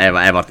 altså. Jeg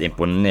ble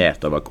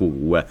imponert over hvor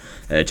gode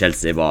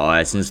Chelsea var, og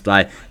jeg synes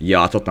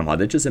Tottenham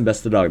hadde ikke sin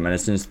beste dag, men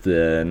jeg synes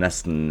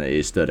nesten i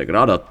større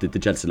grad at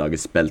dette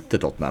Chelsea-laget spilte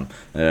Tottenham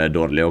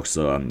dårlig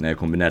også,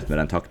 kombinert med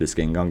den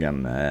taktiske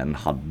inngangen en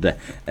hadde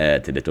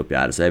til dette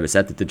oppgjøret. Så jeg vil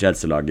sette til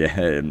Chelsea-laget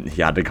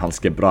gjør det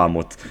ganske bra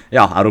mot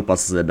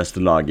Europas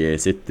beste lag i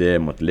City,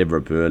 mot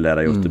Liverpool, de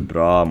har gjort det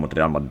bra mot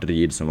Real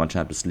Madrid som vant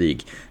Champions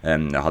League.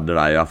 Hadde de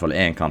i hvert fall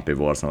en kamp i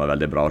vår som var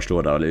veldig bra, og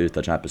slår de ut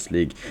av Champions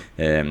League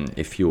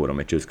i fjor, om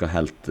jeg ikke husker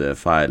helt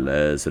feil.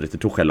 Så dette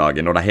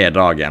Tuchel-laget, når de har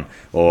dagen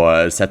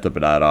og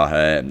setupet der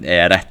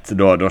rett,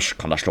 da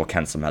kan de slå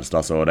hvem som helst,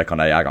 altså, og det kan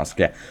de gjøre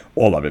ganske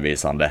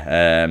overbevisende.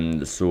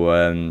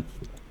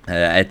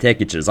 Jeg tar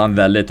ikke det sånn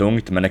veldig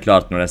tungt, men det er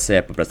klart når jeg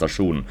ser på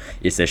prestasjonen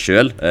i seg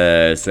selv,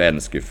 så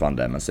den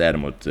skuffende, men så det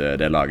mot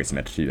det laget som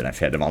jeg tror den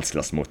får det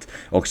vanskeligst mot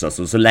også.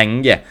 Så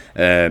lenge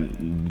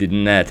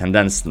denne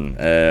tendensen,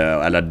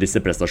 eller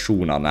disse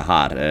prestasjonene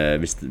her,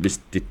 hvis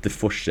dette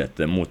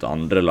fortsetter mot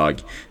andre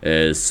lag,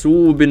 så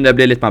begynner jeg å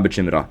bli litt mer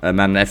bekymret.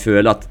 Men jeg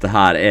føler at dette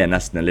her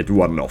nesten en litt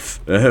one-off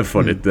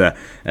for dette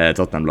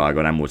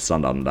Tottenham-laget og den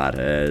motstanderen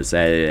der.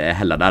 Så jeg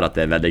heller der at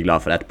jeg veldig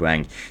glad for 1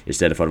 poeng, i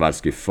stedet for å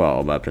være skuffet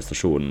over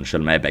prestasjonen,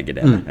 selv med begge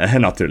deler,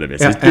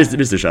 naturligvis,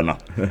 hvis du skjønner.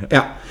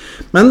 Ja,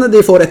 men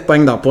de får 1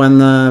 poeng da på en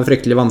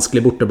fryktelig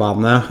vanskelig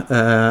bortebane,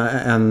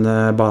 en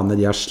bane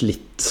de har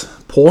slitt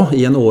på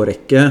i en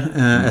årrekke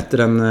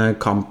etter en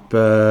kamp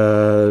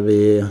vi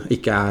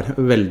ikke er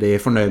veldig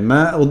fornøyd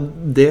med, og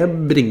det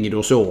bringer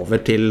oss jo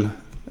over til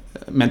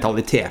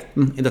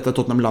mentaliteten i dette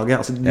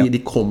Tottenham-laget. Altså,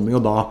 de kommer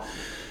jo da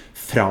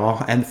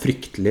fra en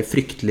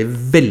fryktelig,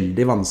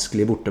 veldig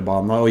vanskelig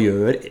bortebane og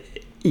gjør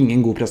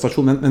ingen god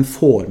prestasjon, men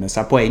får med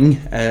seg poeng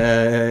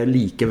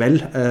likevel.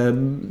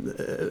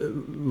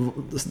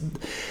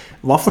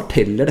 Hva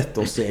forteller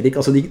dette oss, Erik?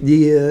 Altså,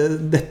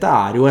 dette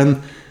er jo en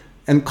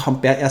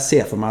kamp, jeg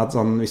ser for meg at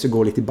sånn, hvis vi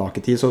går litt tilbake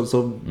i tid,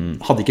 så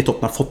hadde ikke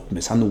Tottenham fått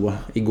med seg noe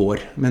i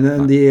går.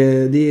 Men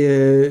de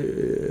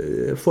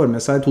får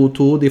med seg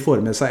 2-2, de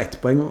får med seg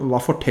 1 poeng. Hva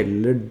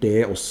forteller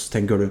det oss,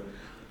 tenker du?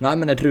 Nei,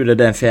 men jeg tror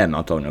det en fan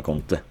av Antonio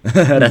Conte,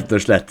 rett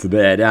og slett.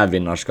 Det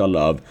vinnerskalle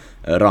av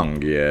rang,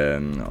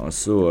 og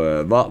så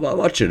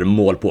var ikke det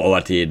mål på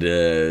overtid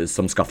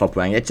som skaffet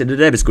poeng. Er ikke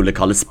det vi skulle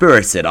kalle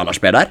Spurs i det, Lars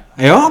Peder?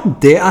 Ja,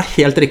 det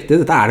helt riktig.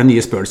 Dette det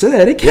nye Spurs,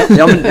 Erik.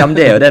 ja, men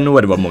det jo det nå.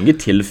 Det var mange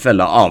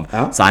tilfeller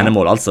av sene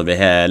mål, altså. Vi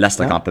har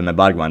Leicester-kampen med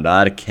Bergwijn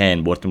der,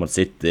 Kane borte mot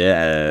City,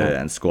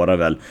 en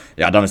skårer vel,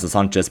 Davinson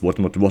Sanchez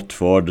borte mot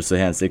Watford, så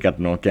har en sikkert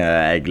noe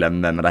jeg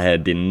glemmer, men det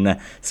har dine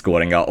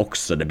skåringer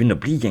også. Det begynner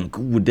å bli en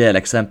god del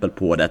eksempel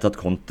på det etter at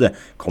Conte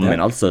kom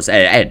inn, altså. Så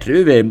jeg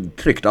tror vi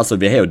trygt, altså,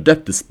 vi har jo døpt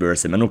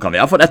Spursy, men nå kan vi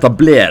i hvert fall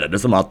etablere det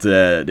som at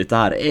dette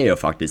her jo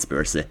faktisk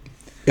Spursy.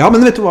 Ja,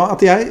 men vet du hva,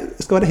 at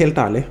jeg skal være helt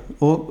ærlig,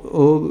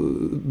 og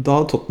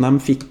da Tottenham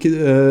fikk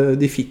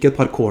et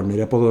par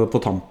cornere på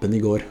tampen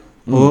i går,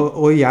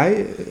 og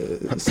jeg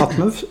satt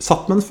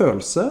med en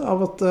følelse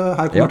av at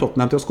her kommer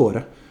Tottenham til å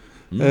score.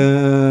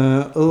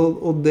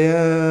 Og det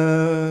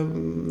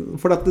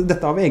for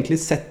dette har vi egentlig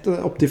sett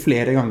opp til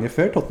flere ganger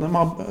før.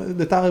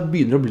 Dette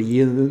begynner å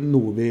bli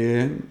noe vi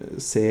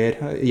ser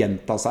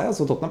gjenta seg.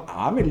 Altså,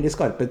 Tottenham veldig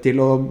skarpe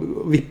til å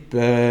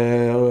vippe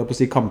på å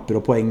si, kamper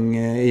og poeng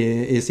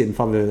i sin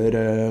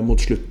favør mot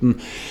slutten.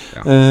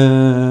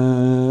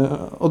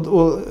 Og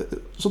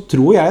så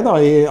tror jeg da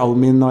i all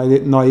min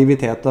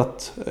naivitet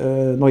at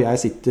når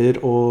jeg sitter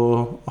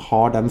og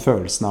har den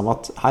følelsen av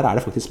at her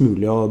det faktisk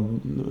mulig å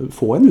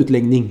få en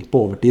utligning på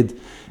overtid.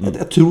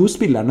 Jeg tror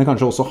spillerne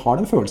kanskje også har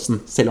den følelsen,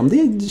 selv om de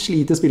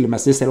sliter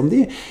spillemessig, selv om de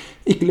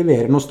ikke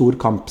leverer noen stor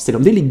kamp, selv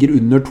om de ligger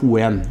under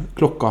 2-1.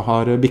 Klokka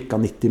har bikket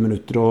 90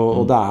 minutter,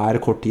 og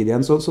det kort tid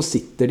igjen, så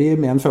sitter de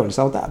med en følelse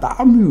av at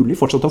det mulig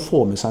fortsatt å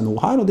få med seg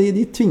noe her, og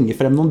de tvinger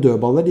frem noen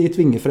dødballer, de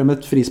tvinger frem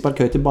et frispark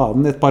høyt i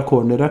banen, et par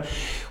cornere,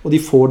 og de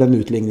får den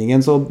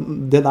utligningen. Så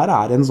det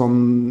der en sånn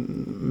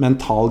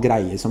mental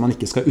greie som man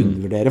ikke skal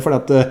undervurdere, for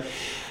at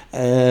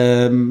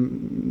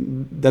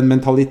den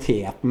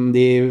mentaliteten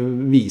de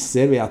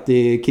viser ved at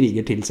de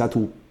kriger til seg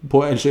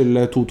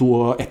 2-2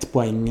 og 1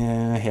 poeng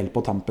helt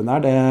på tampen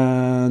der,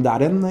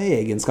 det en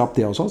egenskap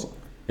det også, altså.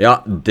 Ja,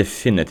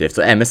 definitivt.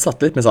 Så vi satt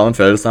litt med samme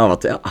følelsen av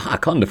at her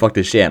kan det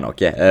faktisk skje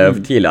noe.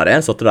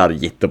 Tidligere satt der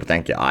og gitt opp og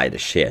tenker, nei,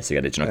 det skjer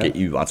sikkert ikke noe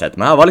uansett.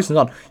 Men jeg var liksom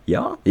sånn,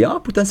 ja,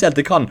 potensielt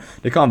det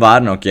kan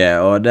være noe,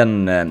 og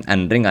den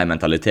endringen i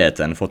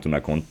mentaliteten fått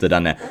under Conte,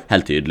 den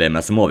helt tydelig.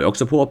 Men så må vi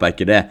også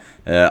påpeke det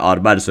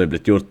arbeidet som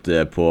blitt gjort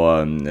på,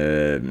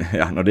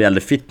 når det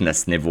gjelder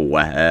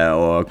fitnessnivået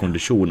og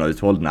kondisjon og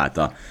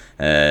utholdenheter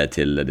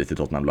til dette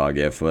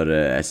Tottenham-laget, for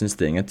jeg synes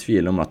det ingen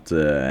tvil om at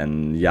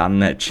en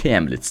gjerne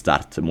kommer litt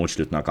sterkt mot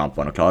slutten av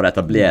kampen og klarer å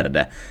etablere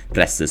det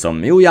presset som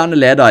jo gjerne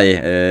leder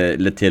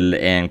til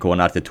 1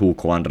 corner til 2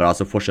 corner,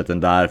 så fortsetter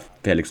den der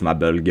liksom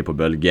bølge på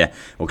bølge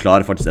og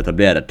klarer faktisk å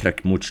etablere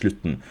trøkk mot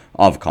slutten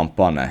av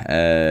kampene.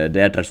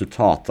 Det et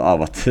resultat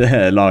av at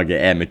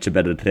laget mye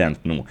bedre trent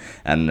nå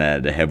enn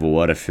det har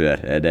vært før.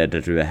 Det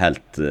tror jeg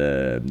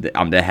det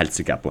er helt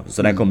sikker på. Så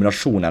den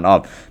kombinasjonen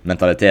av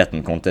mentaliteten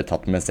Conte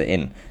tatt med seg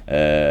inn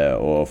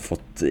og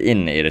fått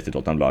inn i dette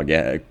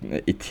Tottenham-laget,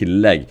 i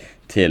tillegg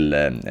til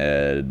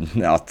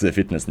at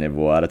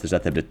fitnessnivået rett og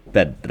slett har blitt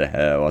bedre,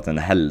 og at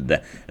den helder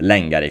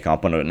lenger i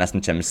kampene og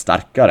nesten kommer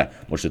sterkere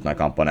mot slutten av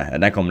kampene.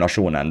 Den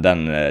kombinasjonen,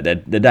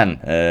 det den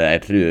jeg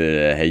tror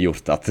har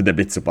gjort at det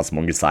blitt såpass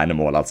mange sene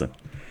mål, altså.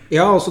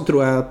 Ja, og så tror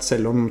jeg at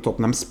selv om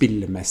Tottenham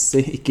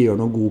spillemessig ikke gjør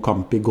noen god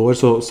kamp i går,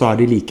 så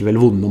de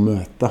likevel vonde å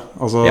møte.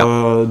 Altså,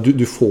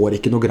 du får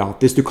ikke noe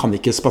gratis, du kan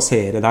ikke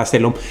spasere der,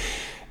 selv om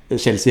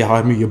Chelsea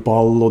har mye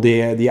ball, og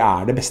de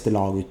det beste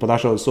laget utpå der,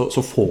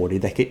 så får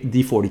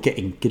de får det ikke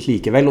enkelt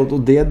likevel, og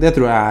det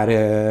tror jeg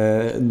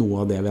noe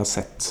av det vi har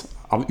sett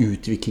av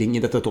utvikling i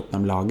dette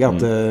Tottenham-laget,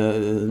 at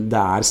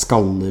det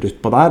skaller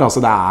utpå der,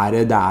 altså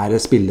det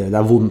spillere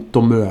det vondt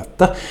å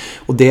møte,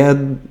 og det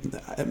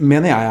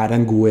mener jeg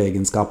en god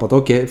egenskap, at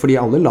fordi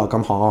alle lag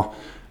kan ha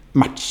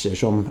matcher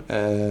som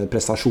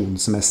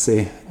prestasjonsmessig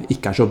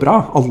ikke så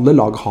bra, alle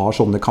lag har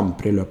sånne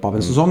kamper i løpet av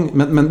en sesong,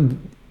 men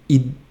i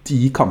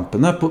de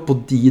kampene, på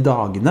de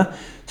dagene,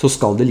 så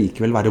skal det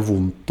likevel være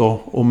vondt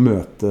å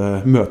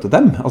møte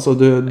dem. Altså,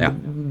 du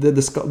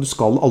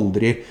skal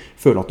aldri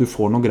føle at du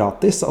får noe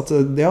gratis. At,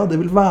 det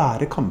vil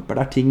være kamper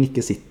der ting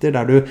ikke sitter,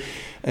 der du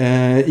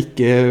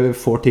ikke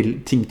får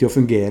ting til å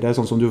fungere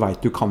sånn som du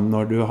vet du kan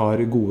når du har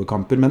gode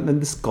kamper. Men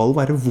det skal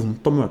være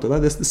vondt å møte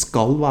deg. Det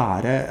skal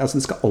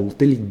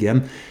alltid ligge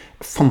en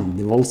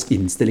fandenivoldsk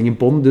innstilling i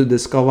bånd.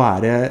 Det skal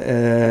være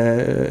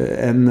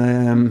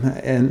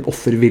en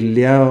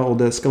offervilje, og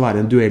det skal være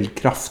en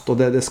duellkraft,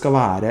 og det skal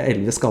være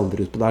 11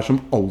 skaller ut på der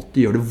som alltid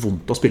gjør det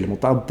vondt å spille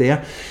mot deg. Og det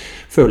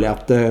føler jeg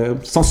at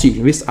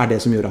sannsynligvis det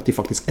som gjør at de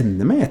faktisk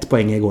ender med 1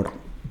 poeng i går da.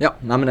 Ja,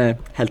 nei, men jeg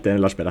helt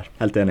enig, Lars Peder.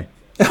 Helt enig.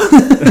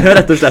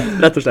 rett og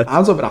slett. Ja,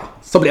 så bra.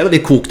 Så ble det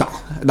litt kok da.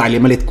 Deilig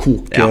med litt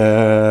kok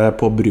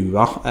på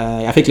brua.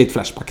 Jeg fikk litt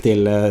flashback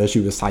til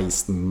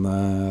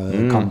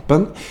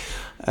 2016-kampen.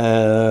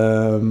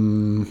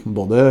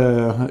 Både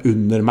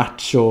under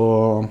match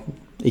og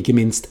ikke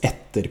minst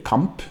etter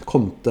kamp,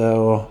 Conte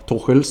og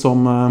Tuchel,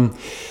 som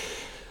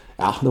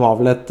det var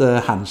vel et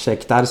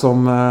handshake der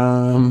som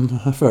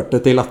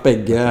førte til at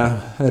begge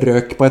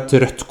røk på et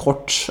rødt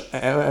kort.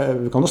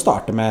 Vi kan jo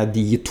starte med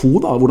de to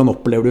da. Hvordan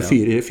opplever du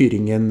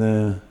fyringen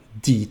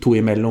de to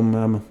imellom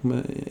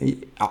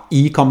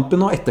i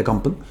kampen og etter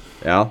kampen?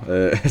 Ja,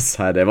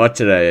 så det var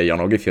ikke det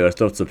Jan Åge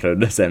Fjørtoft som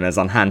prøvde seg med en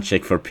sånn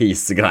handshake for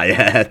peace-greie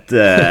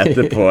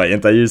etterpå i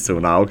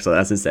intervjusona også.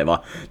 Den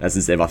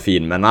synes jeg var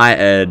fin, men nei,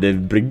 det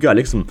brygget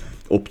liksom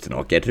opp til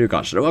noe. Jeg tror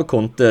kanskje det var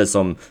Conte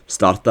som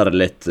startet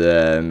litt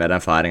med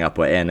den feiringen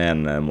på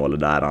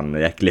 1-1-målet der han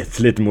gikk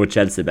litt mot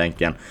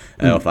Chelsea-benken.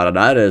 Og for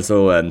der så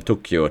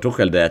tok jo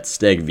Tuchel det et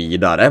steg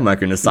videre, må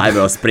jeg kunne si,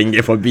 ved å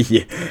springe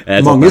forbi.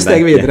 Mange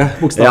steg videre,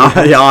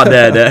 bokstavlig.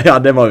 Ja,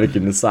 det må vi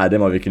kunne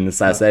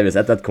si. Så jeg vil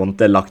sett at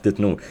Conte lagt ut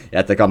nå i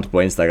etterkant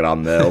på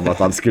Instagram om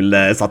at han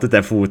skulle satt ut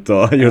en fot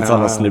og gjort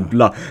sånn og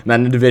snubla.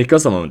 Men det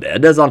virker som om det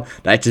er sånn,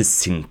 de er ikke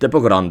sinte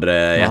på hverandre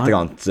i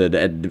etterkant.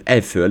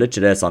 Jeg føler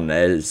ikke det sånn.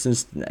 Jeg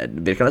synes,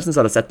 det virker nesten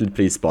som jeg hadde sett litt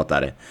pris på at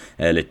det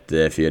er litt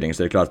fyring.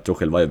 Så det er klart,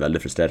 Tuchel var jo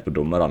veldig frustrert på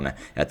dommerne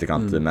i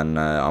etterkant, men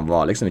han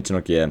var liksom ikke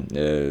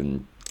noe...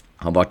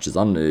 Han var ikke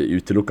sånn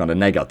utelukkende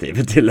negativ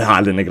til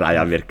hele denne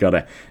greia, virker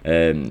det.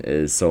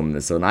 Så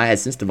nei, jeg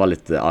synes det var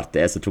litt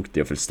artig. Så tok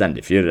de jo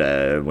fullstendig fyr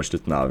mot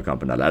slutten av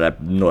kampen, eller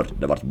når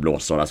det ble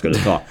blåst, og de skulle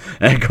ta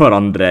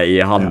hverandre i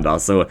handa,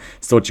 så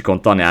ikke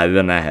kontan i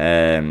øynene,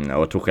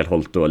 og Tuchel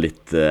holdt da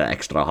litt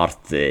ekstra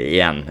hardt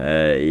igjen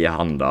i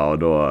handa,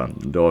 og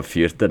da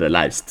fyrte det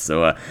løst.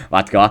 Så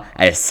vet du hva,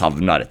 jeg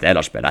savner dette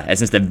Lars-spillet.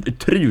 Jeg synes det er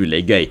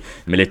utrolig gøy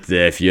med litt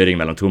fyring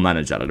mellom to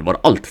managere. Det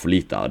var alt for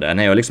lite av det.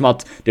 Det er jo liksom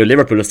at det er jo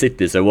Liverpool og City,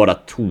 så var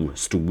det to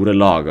store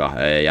lager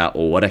i en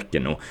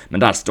årrekke nå,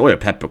 men der står jo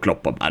Pep og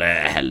Klopp og bare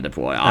holder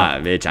på. Ja,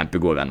 vi er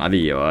kjempegode venner,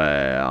 vi, og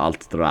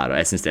alt det der, og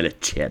jeg synes det er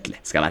litt kjedelig,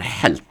 skal jeg være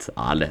helt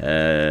ærlig.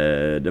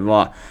 Det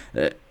var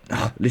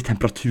litt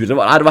temperatur, det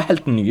var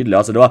helt nydelig,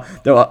 altså.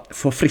 Det var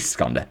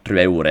forfriskende, tror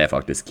jeg ordet er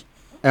faktisk.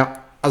 Ja,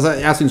 altså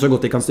jeg synes så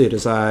godt de kan styre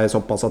seg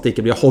såpass at det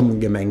ikke blir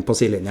håndgemeng på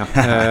sidelinja.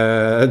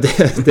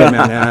 Det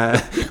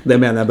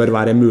mener jeg bør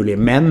være mulig,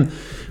 men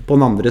på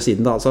den andre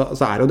siden da, så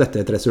er jo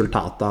dette et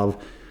resultat av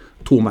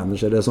to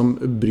managere som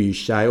bryr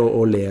seg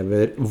og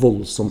lever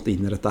voldsomt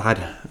inn i dette her.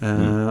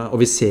 Og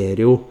vi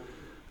ser jo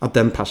at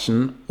den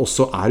passion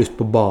også er ute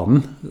på banen,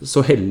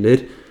 så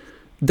heller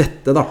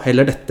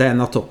dette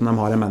enn at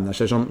Tottenham har en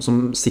manager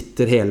som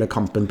sitter hele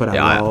kampen på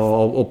ræva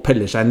og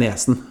peller seg i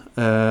nesen,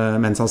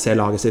 mens han ser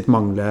laget sitt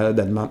mangle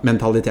den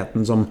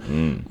mentaliteten som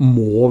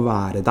må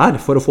være der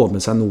for å få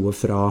med seg noe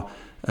fra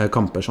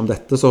kamper som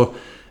dette. Så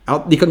ja,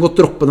 de kan godt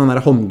droppe den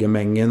der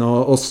håndgemengen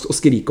og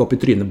skrike opp i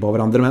trynet på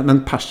hverandre,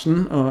 men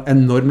passion og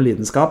enorm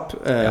lidenskap,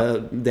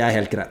 det er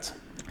helt greit.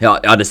 Ja,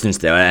 det synes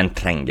jeg, og en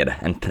trenger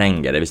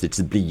det, hvis det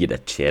ikke blir det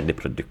et kjedelig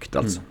produkt,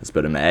 altså,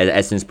 spør du meg.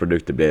 Jeg synes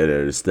produktet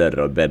blir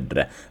større og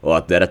bedre, og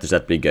at det rett og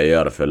slett blir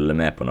gøyere å følge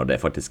med på når det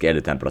faktisk er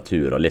litt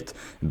temperatur og litt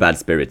bad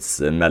spirits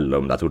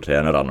mellom de to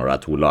trenerne og de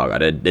to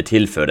lagene. Det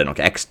tilfører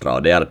noe ekstra,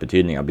 og det gjør at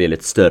betydningen blir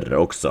litt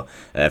større også,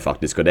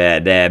 faktisk, og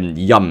det er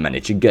jammen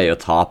ikke gøy å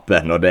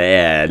tape når det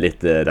er litt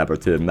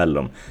temperatur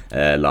mellom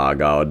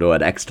lagene, og da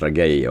er det ekstra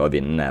gøy å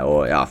vinne,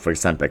 og ja, for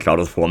eksempel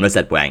klare å få med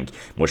seg et poeng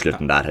mot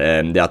slutten der.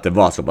 Det at det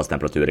var såpass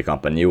temperatur i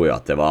kampen gjorde jo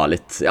at det var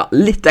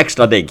litt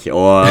ekstra digg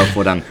å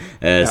få den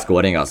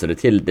skåringen, så det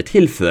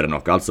tilfører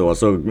noe, altså, og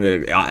så,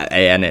 ja,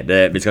 jeg er enig,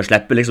 vi skal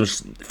slippe liksom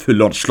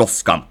fullånd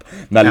slåsskamp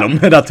mellom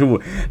de to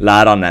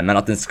lærerne,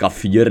 men at den skal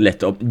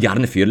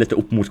gjerne fyre litt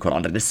opp mot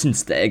hverandre, det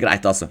synes det er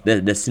greit, altså,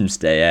 det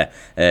synes det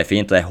er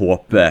fint, og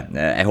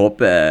jeg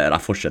håper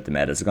de fortsetter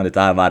med det, så kan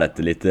dette her være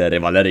et lite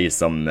rivaleri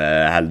som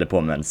holder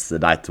på mens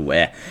de to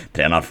er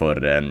trener for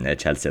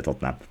Chelsea og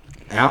Tottenham.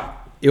 Ja,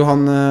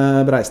 Johan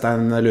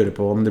Breistein lurer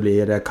på om det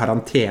blir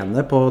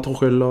karantene på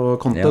Tuchel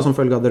og Conte som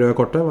følge av det røde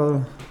kortet.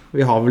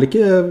 Vi har vel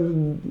ikke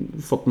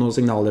fått noen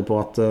signaler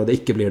på at det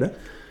ikke blir det?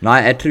 Nei,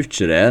 jeg tror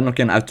ikke det er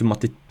noen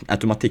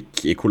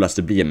automatikk i hvordan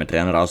det blir med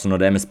trenere. Altså når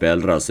det er med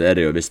spillere, så er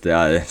det jo, hvis det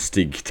er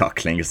stygg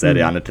takling, så er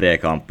det gjerne 3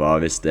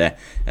 kamper. Hvis det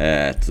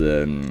er et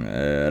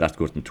rett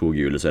kort med 2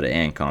 gule, så er det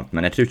 1 kamp.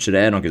 Men jeg tror ikke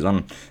det er noen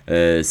sånn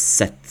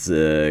sett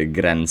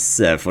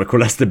grense for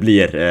hvordan det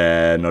blir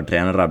når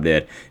trenere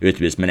blir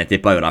utvist. Men jeg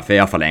tipper jo da, for i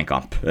hvert fall 1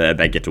 kamp,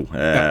 begge to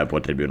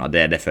på tribunen.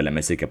 Det føler jeg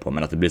meg sikker på,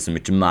 men at det blir så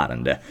mye mer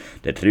enn det,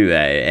 det tror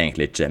jeg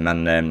egentlig ikke.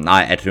 Men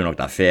nei, jeg tror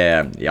nok det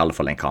er i alle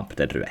fall 1 kamp,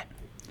 det tror jeg.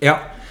 Ja,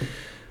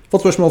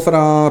 fått spørsmål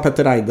fra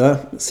Petter Eide.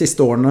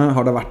 Siste årene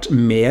har det vært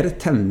mer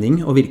tenning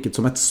og virket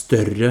som et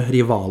større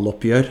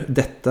rivaloppgjør,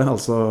 dette,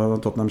 altså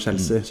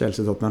Tottenham-Chelsea,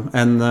 Chelsea-Tottenham,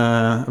 enn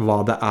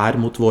hva det er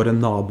mot våre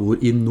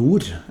naboer i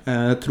nord.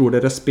 Tror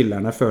dere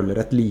spillerne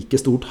føler et like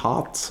stort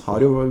hat?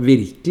 Har jo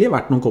virkelig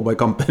vært noen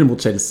cowboykamper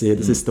mot Chelsea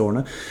de siste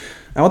årene.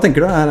 Ja, hva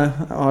tenker du?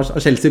 Har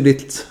Chelsea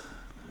blitt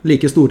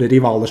like store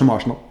rivaler som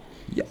Arsenal?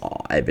 Ja,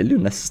 jeg vil jo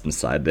nesten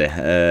si det.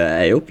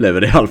 Jeg opplever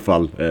det i alle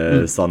fall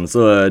sånn.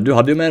 Så du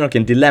hadde jo med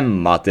noen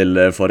dilemma til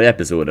forrige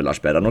episode, Lars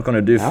Peder. Nå kan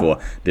jo du få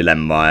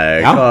dilemma.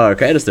 Hva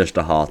er det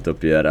største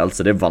hatoppgjøret?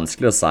 Altså, det er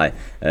vanskelig å si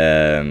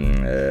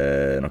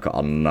noe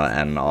annet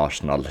enn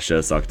Arsenal,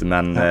 selvsagt.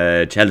 Men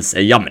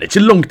Chelsea er jammen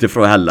ikke langt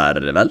ifra heller,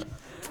 er det vel?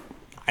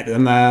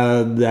 Nei,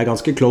 det er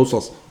ganske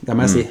close også, det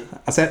må jeg si.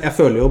 Altså, jeg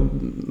føler jo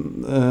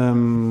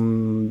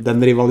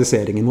den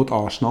rivaliseringen mot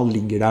Arsenal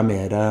ligger der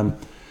mer...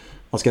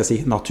 hva skal jeg si,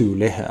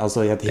 naturlig,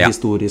 altså i et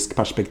historisk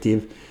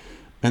perspektiv.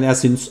 Men jeg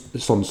synes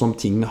sånn som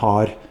ting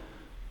har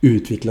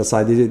utviklet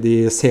seg de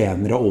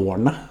senere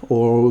årene,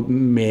 og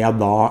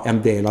med da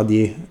en del av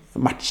de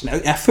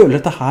matchene, jeg føler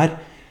dette her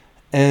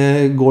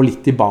går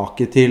litt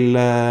tilbake til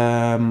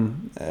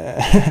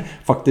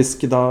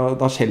faktisk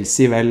da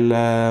Chelsea vel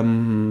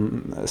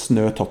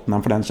snø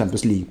Tottenham for den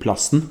Champions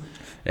League-plassen.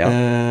 Ja.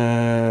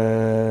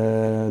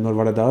 Når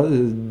var det da?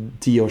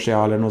 10 år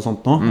siden eller noe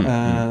sånt nå,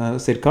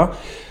 cirka.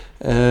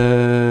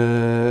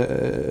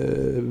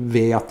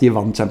 Ved at de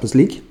vant Champions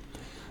League.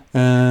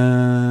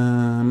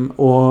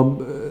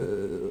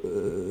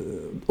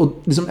 Og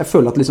liksom, jeg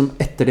føler at liksom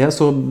etter det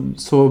så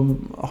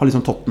har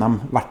liksom Tottenham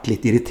vært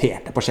litt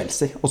irriterte på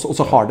Chelsea. Og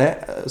så har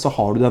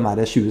du den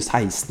der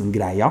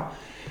 2016-greia,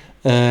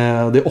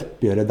 det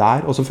oppgjøret der,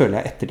 og så føler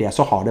jeg etter det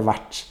så har det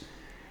vært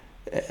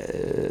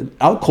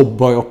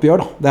cowboy-oppgjør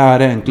da. Det er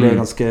egentlig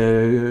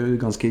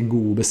ganske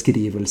god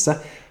beskrivelse.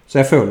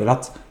 Så jeg føler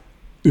at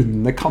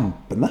under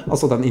kampene,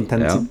 altså den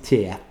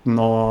intensiteten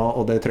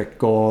og det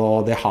trøkket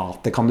og det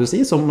hatet, kan du si,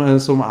 som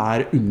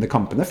under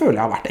kampene, føler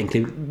jeg har vært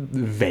egentlig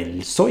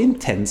vel så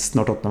intenst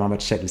når Tottenham har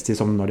møtt Chelsea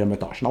som når de har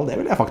møtt Arsenal. Det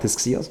vil jeg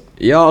faktisk si, altså.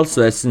 Ja,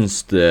 altså, jeg synes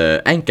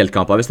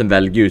enkeltkamper, hvis de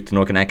velger ut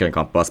noen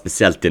enkeltkamper,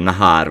 spesielt denne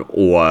her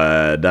og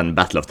den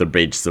Battle of the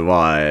Bridge som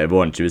var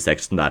våren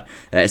 2016 der,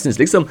 jeg synes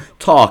liksom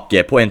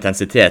taket på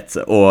intensitet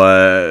og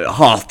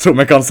hat, om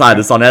jeg kan si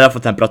det sånn,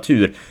 for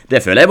temperatur, det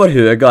føler jeg var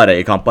høyere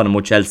i kampene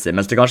mot Chelsea,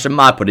 mens det kanskje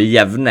mer på det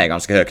jevne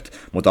ganske høyt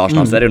mot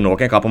Arsenal. Så det jo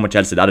noen kamper mot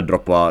Chelsea der det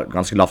dropper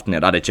ganske lavt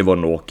ned, der det ikke var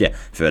noe,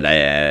 føler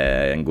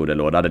jeg, en god del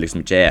år, der det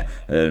liksom ikke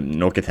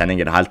noe tenning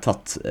i det hele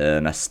tatt,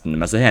 nesten.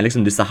 Men så har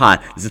liksom disse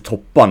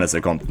toppene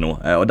som kom nå,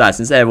 og der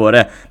synes jeg har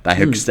vært de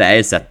høyeste jeg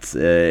har sett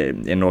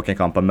i noen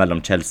kamper mellom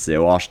Chelsea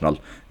og Arsenal,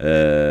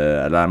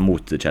 eller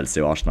mot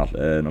Chelsea og Arsenal,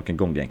 noen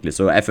ganger egentlig.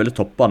 Så jeg føler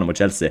toppene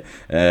mot Chelsea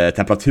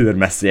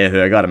temperaturmessig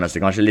høyere, mens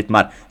det kanskje litt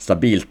mer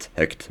stabilt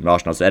høyt med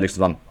Arsenal. Så det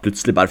liksom sånn,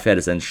 plutselig bare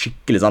får det seg en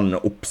skikkelig sånn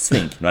oppsving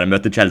når jeg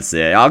møter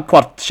Chelsea,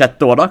 hvert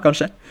sjette år da,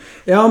 kanskje.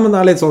 Ja, men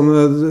det litt sånn,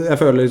 jeg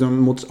føler liksom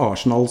mot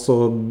Arsenal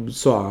så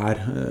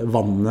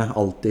vannet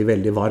alltid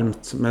veldig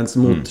varmt, mens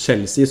mot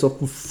Chelsea så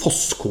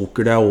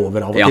fosskoker det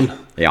over av og til.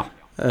 Ja.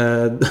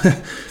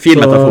 Fin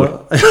metafor.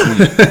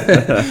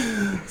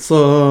 Så,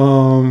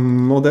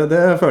 og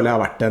det føler jeg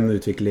har vært en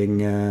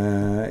utvikling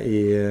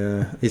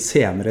i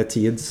senere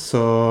tid,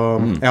 så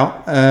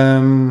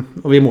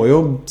og vi må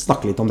jo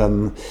snakke litt om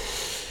den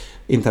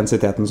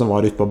intensiteten som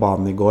var ute på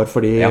banen i går,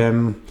 fordi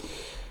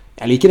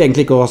jeg liker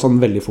egentlig ikke å ha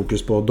sånn veldig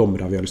fokus på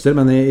dommeravgjørelser,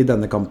 men i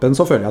denne kampen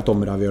så føler jeg at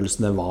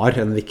dommeravgjørelsene var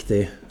en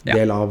viktig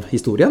del av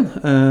historien.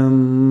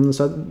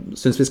 Så jeg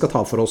synes vi skal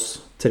ta for oss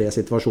 3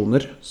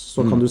 situasjoner,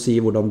 så kan du si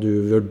hvordan du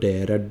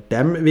vurderer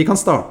dem. Vi kan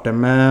starte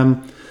med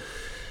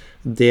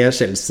det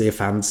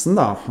Chelsea-fansen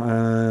da,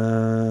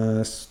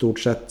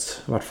 stort sett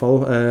i hvert fall,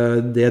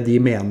 det de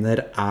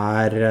mener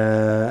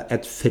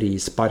et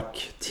frispark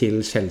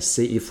til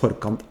Chelsea i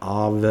forkant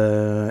av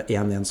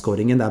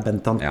 1-1-skåringen. Det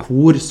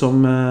Bentancur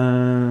som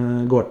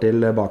går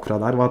til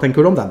bakfra der. Hva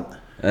tenker du om den?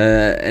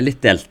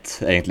 Litt delt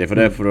egentlig, for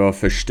det fra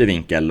første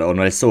vinkel, og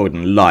når jeg så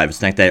den live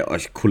så tenkte jeg,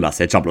 hvordan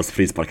er ikke han blåst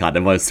frispark her,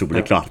 det var jo så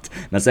klart,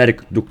 men så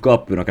det dukket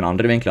opp noen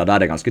andre vinkler der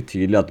det ganske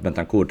tydelig at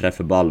Bentancur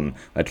treffer ballen,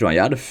 og jeg tror han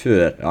gjør det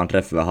før han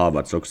treffer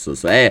Havertz også,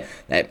 så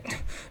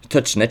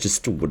touchen ikke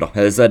stor da,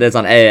 så det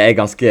sånn, jeg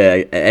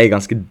er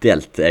ganske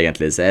delt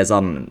egentlig, så jeg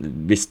sånn,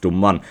 hvis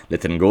dommeren litt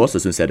til den går, så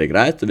synes jeg det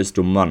greit, og hvis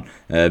dommeren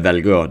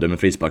velger å dømme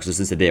frispark, så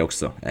synes jeg det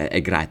også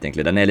greit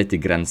egentlig, den litt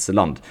i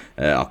grenseland,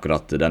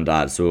 akkurat den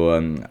der, så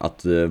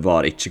at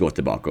VAR ikke går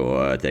tilbake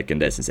og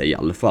teken det, synes jeg i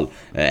alle fall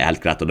helt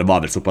greit, og det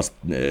var vel såpass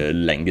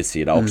lenge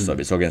siden også,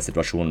 vi så en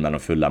situasjon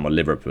mellom Fulham og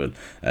Liverpool,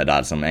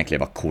 der som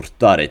egentlig var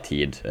kortere i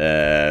tid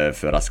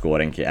før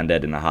skåring enn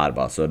det denne her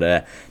var, så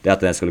det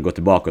at jeg skulle gå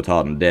tilbake og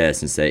ta den, det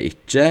synes jeg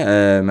ikke,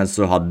 men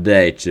så hadde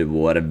jeg ikke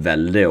vært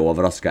veldig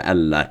overrasket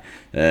eller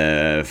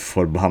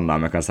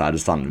forbannet, men kan si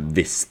det sånn,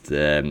 hvis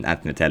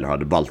Anthony Taylor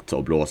hadde valgt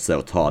å blåse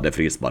og ta det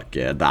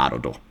frisparket der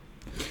og da.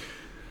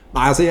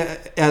 Nei, altså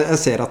jeg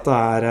ser at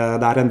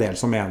det en del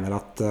som mener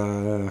at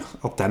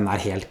den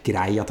helt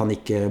grei, at han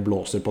ikke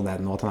blåser på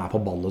den og at han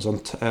på ball og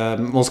sånt.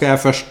 Nå skal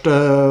jeg først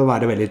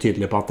være veldig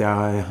tydelig på at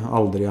jeg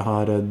aldri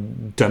har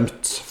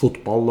dømt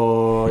fotball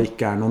og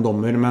ikke noen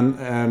dommer, men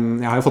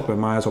jeg har jo fått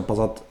med meg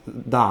såpass at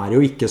det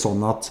jo ikke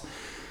sånn at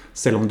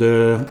selv om du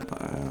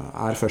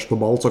først på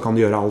ball, så kan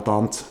du gjøre alt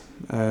annet.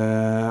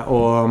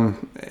 Og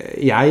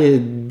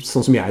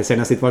sånn som jeg ser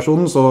den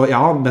situasjonen, så ja,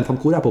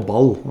 Bentancur på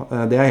ball,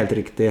 det helt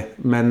riktig,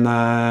 men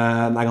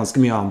det ganske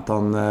mye annet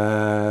han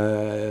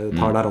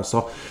tar der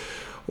også,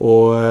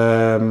 og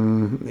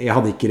jeg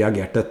hadde ikke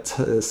reagert et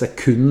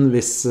sekund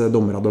hvis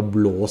dommer hadde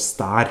blåst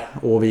der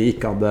og vi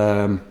ikke hadde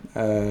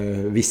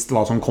visst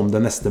hva som kom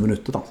det neste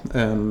minuttet da.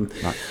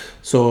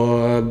 Så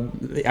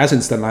jeg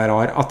synes den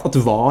rar at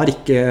VAR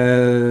ikke,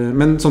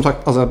 men som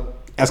sagt, altså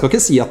jeg skal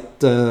ikke si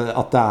at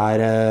det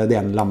det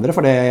ene eller andre,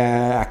 for det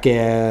ikke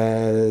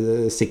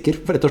sikker,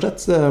 rett og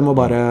slett. Jeg må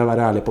bare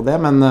være ærlig på det,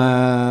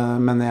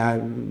 men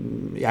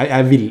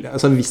jeg vil,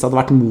 altså hvis det hadde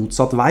vært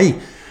motsatt vei,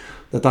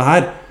 dette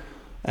her,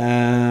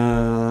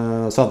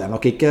 Så hadde jeg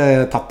nok ikke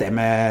tatt det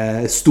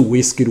med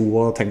stoisk ro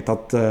og tenkt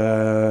at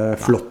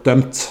flott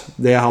dømt.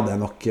 Det hadde jeg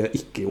nok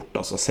ikke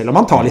gjort, altså. Selv om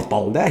man tar litt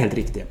ball, det er helt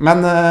riktig.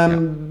 Men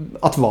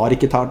at VAR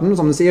ikke tar den,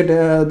 som du sier,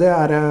 det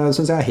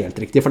synes jeg er helt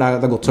riktig, for det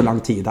har gått så lang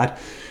tid der.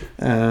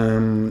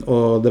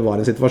 Og det var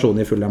en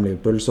situasjon i Fulham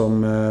Liverpool som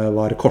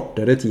var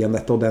kortere tid enn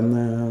dette, og den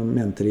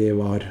mente de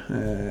var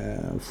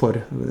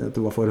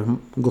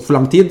gått for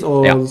lang tid,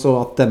 og så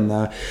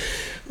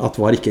at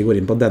VAR ikke går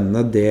inn på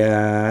denne, det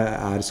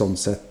er sånn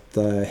sett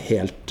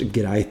helt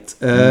greit.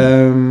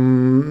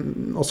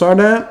 Og så er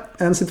det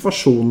en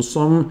situasjon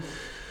som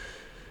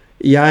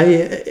jeg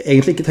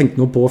egentlig ikke tenkte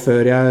noe på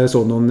før jeg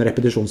så noen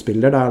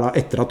repetisjonsbilder. Det er da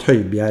etter at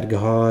Højbjerg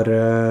har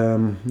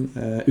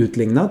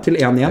utlignet til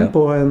 1-1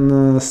 på en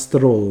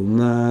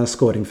strålende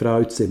scoring fra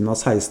utsiden av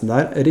 16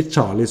 der.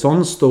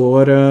 Richarlison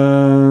står,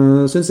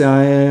 synes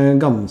jeg,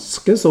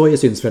 ganske så i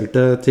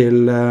synsfeltet til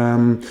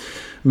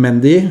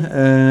Mendy.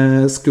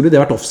 Skulle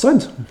det vært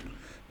offside?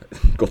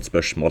 Godt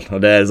spørsmål,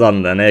 og det er sånn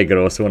den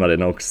gråsona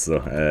din også,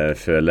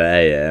 føler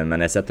jeg, men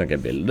jeg har sett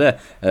noen bilder.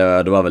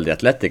 Det var vel The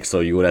Athletic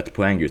som gjorde et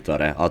poeng ut av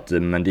det, at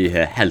Mendy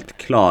har helt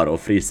klar og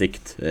fri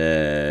sikt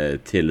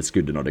til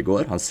skuddet når det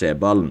går. Han ser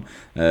ballen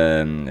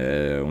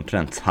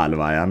omtrent hele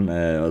veien,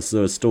 og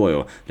så står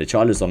jo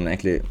Richarlison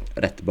egentlig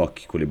rett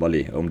bak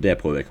Koulibaly. Om det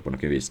påvirker på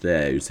noe vis, det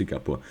er jeg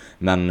usikker på,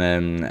 men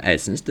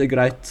jeg synes det er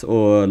greit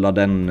å la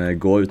den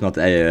gå uten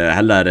at jeg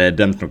heller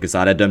dømte noe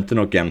særlig. Jeg dømte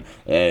noen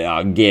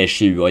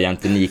G7 og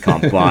jente 9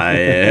 kamper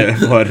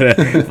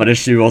for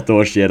 7-8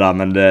 år siden,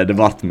 men det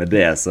vart med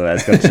det, så jeg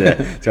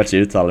skal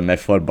ikke uttale meg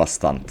for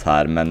bastant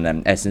her, men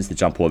jeg synes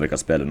ikke han påvirker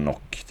spillet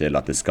nok til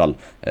at det skal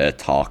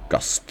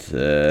takast,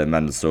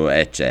 men så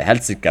er jeg ikke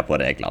helt sikker på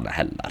reglene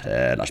heller,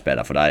 Lars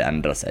Peder, for de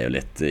endrer seg jo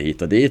litt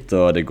hit og dit,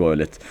 og det går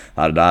jo litt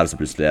her og der, så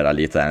plutselig er det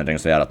en liten endring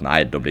som gjør at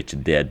nei, da blir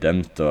ikke det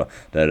dømt, og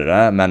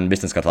men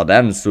hvis en skal ta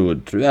den, så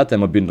tror jeg at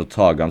jeg må begynne å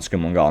ta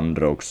ganske mange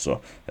andre også,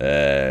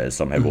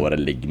 som har vært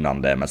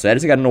lignende, men så er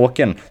det sikkert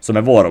noen som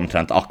har vært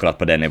omtrent akkurat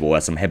på det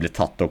nivået som har blitt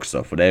tatt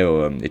også, for det er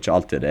jo ikke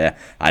alltid det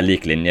er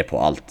lik linje på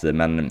alt,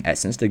 men jeg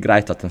synes det er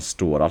greit at den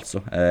står, altså.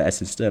 Jeg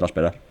synes det, Lars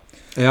Peder.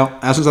 Ja,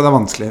 jeg synes det er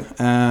vanskelig.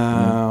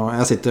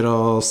 Jeg sitter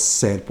og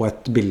ser på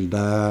et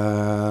bilde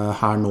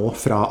her nå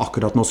fra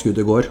akkurat når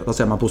skuddet går. Da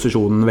ser man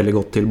posisjonen veldig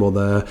godt til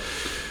både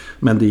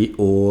Mendy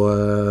og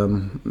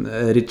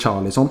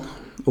Richarlison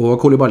og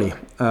Koulibaly.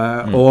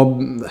 Og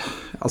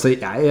altså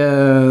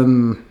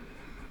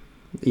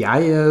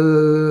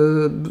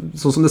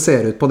sånn som det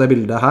ser ut på det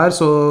bildet her,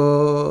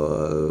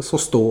 så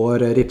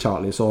står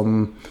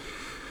Richarlison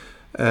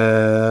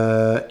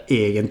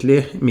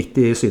egentlig midt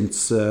i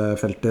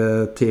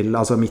synsfeltet til,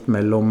 altså midt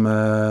mellom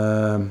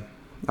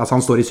altså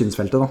han står i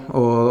synsfeltet da,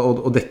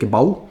 og dekker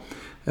ball.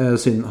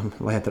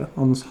 Hva heter det?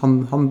 Han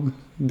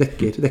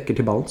dekker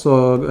til ballen, så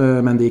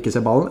Mendy ikke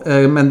ser ballen.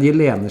 Mendy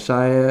lener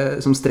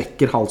seg, som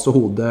strekker hals og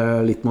hode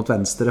litt mot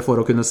venstre for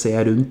å kunne se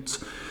rundt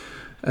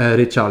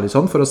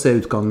Richarlison for å se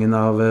utgangen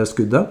av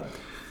skuddet.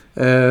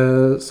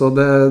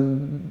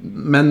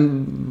 Men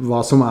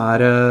hva som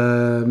er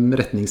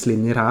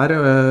retningslinjer her,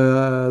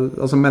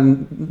 altså, men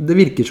det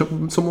virker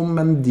som om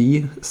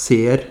Mendy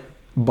ser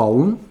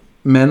ballen,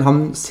 men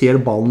han ser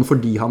ballen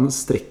fordi han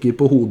strekker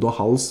på hode og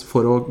hals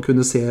for å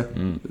kunne se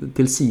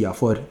til siden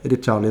for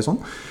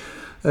Richarlison.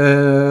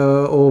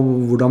 Og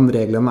hvordan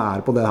reglene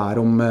er på det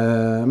her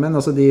men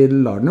altså de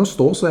lar den jo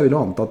stå, så jeg vil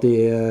jo anta at de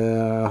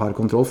har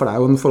kontroll, for det er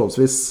jo en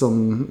forholdsvis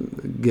sånn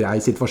grei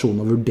situasjon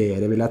å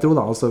vurdere, vil jeg tro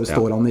da. Altså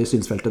står han i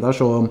synsfeltet der,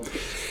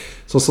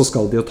 så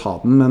skal de jo ta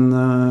den,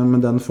 men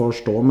den får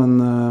stå. Men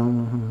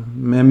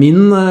med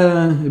min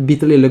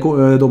bitte lille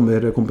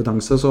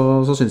dommerkompetanse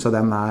så synes jeg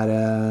den er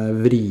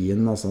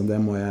vrien, altså, det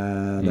må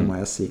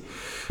jeg si.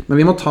 Men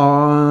vi må ta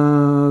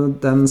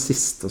den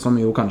siste, som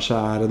jo kanskje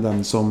er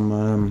den som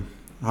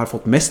har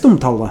fått mest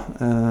omtale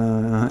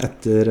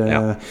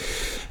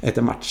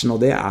etter matchen,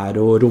 og det er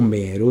jo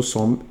Romero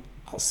som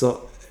altså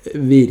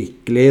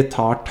virkelig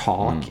tar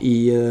tak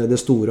i det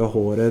store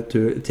håret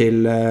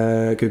til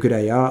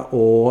Cucurella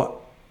og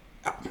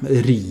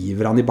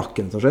river han i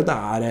bakken, det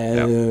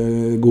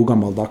er god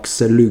gammeldags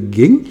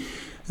lugging.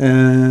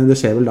 Det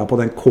skjer vel da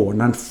på den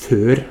corneren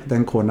før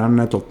den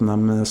corneren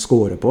Tottenham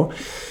scorer på.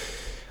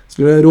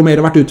 Skulle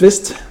Romero vært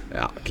utvist?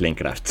 Ja,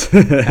 klinkreft.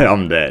 Ja,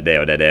 men det er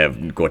jo det.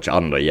 Det går ikke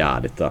an å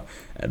gjøre dette.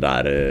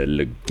 Der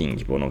lugging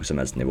på noe som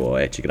helst nivå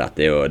er ikke greit.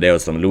 Det er jo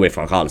som Louis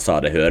van Gaal sa,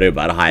 det hører jo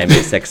bare hjemme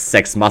i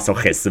sex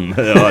masochism.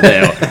 Og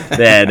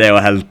det er jo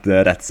helt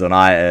rett. Så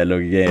nei,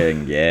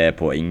 lugging er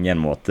på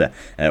ingen måte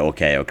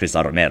ok. Og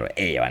Cristiano Romero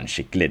er jo en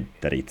skikkelig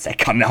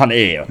dritsekk. Han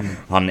er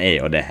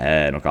jo det.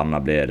 Noe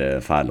annet blir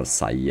feil å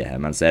si.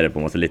 Men så er det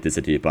på en måte litt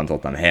disse typene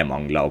Tottenham har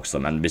manglet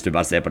også. Men hvis du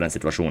bare ser på den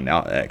situasjonen,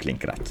 ja,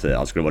 klinkrett.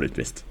 Han skulle vært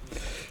utvist.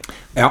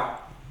 Ja,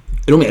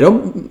 Romero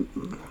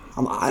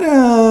han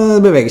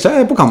beveger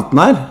seg på kanten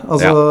her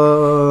altså,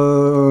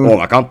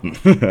 over kanten.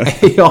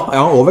 ja,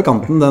 over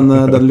kanten,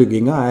 den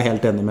lugginga er jeg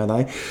helt enig med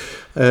deg.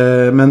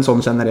 Men sånn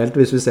generelt,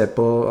 hvis vi ser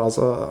på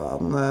altså,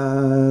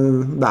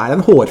 det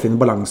en hårfin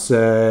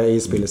balanse i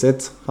spillet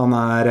sitt.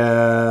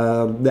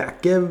 Det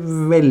ikke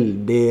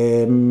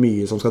veldig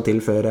mye som skal til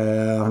før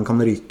han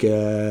kan ryke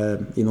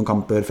i noen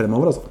kamper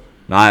fremover, altså.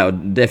 Nei, og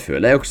det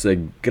føler jeg også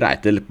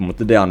greit. Det på en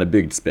måte det han har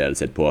bygd spillet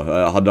sitt på.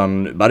 Hadde han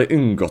bare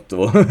unngått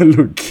å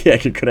lukke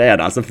Kukureya,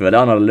 så føler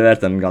jeg han hadde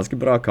levert en ganske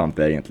bra kamp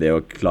egentlig,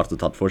 og klart å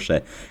tatt for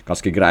seg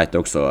ganske greit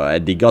også.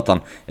 Jeg digger at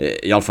han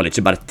i alle fall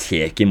ikke bare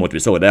tek imot.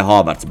 Vi så det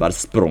Havertz bare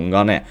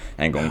sprunget ned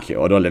en gang,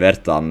 og da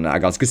leverte han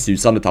en ganske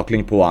susende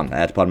takling på han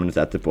et par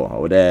minutter etterpå,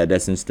 og det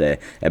synes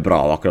jeg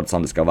bra, og akkurat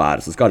sånn det skal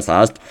være. Så skal det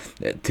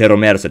sies til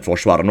Romero sitt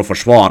forsvar, og nå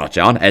forsvarer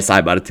ikke han, jeg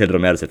sier bare til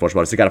Romero sitt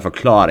forsvar, så skal det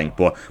forklaring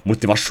på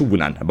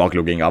motivasjonen bak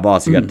var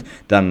sikkert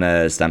den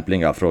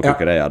stemplingen fra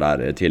Kukureya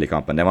der tidlig i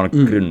kampen. Det var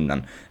nok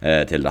grunnen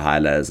til det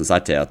hele. Så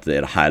sier jeg at det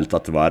i det hele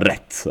tatt var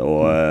rett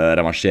å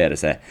revansjere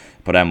seg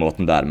på den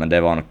måten der, men det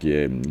var nok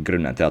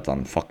grunnen til at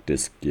han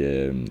faktisk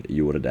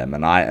gjorde det.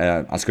 Men nei,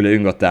 han skulle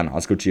unngått den,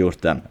 han skulle ikke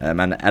gjort den.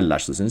 Men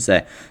ellers så synes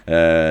jeg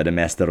det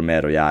meste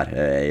Romero gjør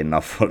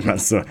innenfor, men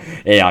så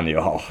han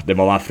jo, det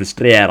må være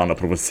frustrerende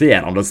og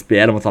provoserende å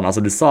spille mot han.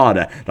 Altså du sa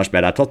det, da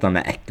spiller Tottenham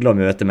med ekle å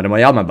møte, men det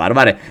må jammen bare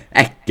være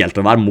ekkelt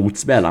å være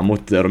motspiller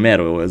mot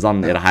Romero,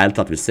 sånn i det hele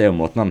tatt. Vi ser jo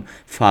måten han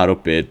fær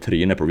opp i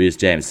trynet på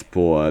Reece James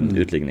på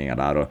utligningen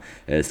der og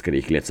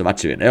skriker litt, så vet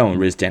ikke vi det om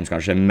Reece James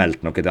kanskje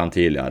meldt noe til han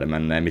tidligere,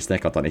 men jeg mistenker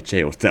at han ikke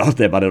har gjort det, at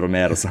det bare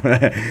Romero som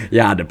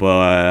gjør det på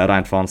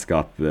rent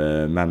faenskap,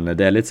 men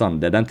det litt sånn,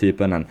 det den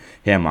typen en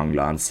har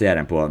manglet. En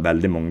ser en på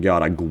veldig mange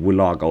av de gode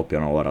lagene opp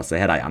gjennom årene, så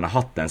har de gjerne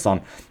hatt en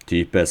sånn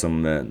type som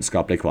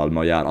skaper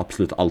kvalme og gjør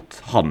absolutt alt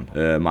han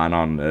mener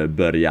han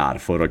bør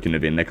gjøre for å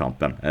kunne vinne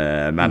kampen,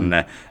 men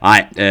nei,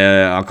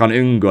 han kan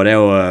unngå det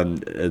å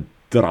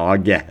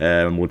drage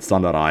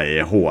motstandere i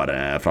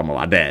håret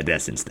fremover, det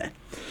synes jeg.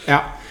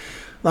 Ja.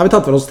 Da har vi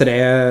tatt for oss 3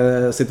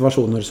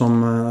 situasjoner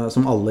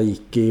som alle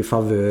gikk i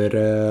favør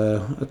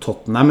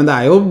Tottenham, men det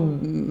jo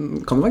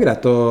kan det være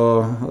greit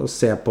å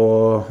se på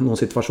noen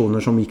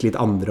situasjoner som gikk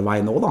litt andre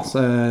vei nå da.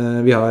 Så,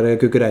 vi har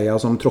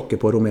Kukureya som tråkker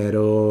på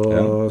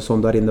Romero,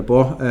 som du inne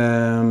på.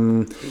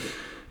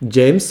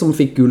 James som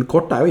fikk gul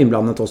kort jo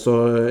innblandet også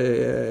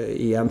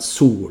i en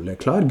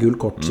soleklar gul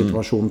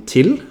kort-situasjon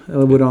til,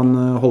 hvor han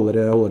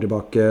holder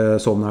tilbake,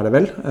 sånn det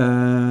vel.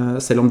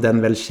 Selv om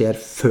den vel skjer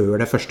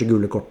før det første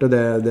gule kortet,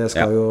 det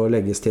skal jo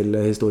legges til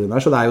historien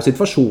der. Så det jo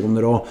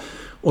situasjoner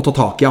å ta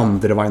tak i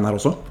andre veien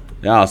her også.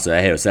 Ja, altså,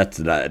 jeg har jo sett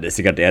det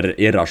sikkert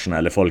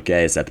irrasjonelle folk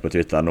jeg har sett på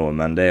Twitter nå,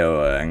 men det jo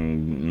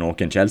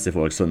noen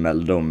Chelsea-folk som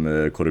melder om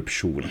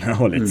korrupsjon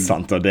og litt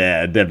sant, og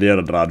det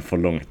blir dratt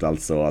for langt,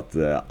 altså, at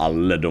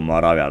alle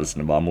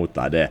dommeravgjørelsene var mot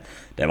deg,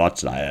 det var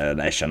ikke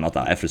det. Jeg skjønner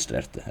at jeg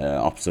frustrerte,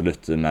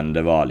 absolutt, men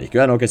det var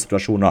likevel noen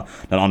situasjoner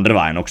den andre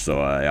veien også,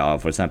 ja,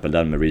 for eksempel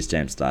den med Reece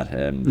James der,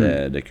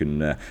 det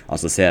kunne,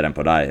 altså ser en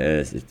på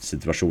de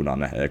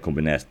situasjonene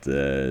kombinert,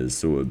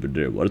 så burde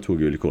det jo være 2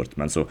 gule kort,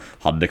 men så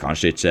hadde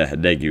kanskje ikke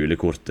det gule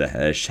kortet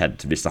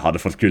skjedd hvis jeg hadde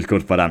fått gult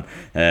kort på den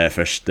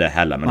første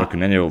heller, men da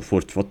kunne en jo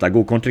fort fått en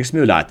god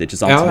kontringsmulighet, ikke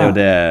sant? Ja.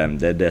 Det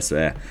jo det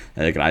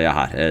som greia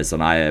her, så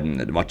nei,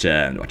 det var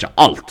ikke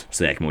alt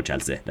som gikk mot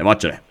Chelsea, det var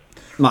ikke det.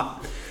 Nei.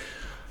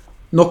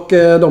 Nok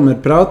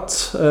dommerprat,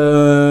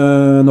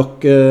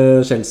 nok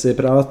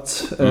Chelsea-prat.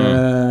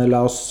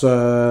 La oss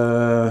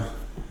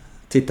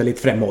titte litt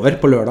fremover.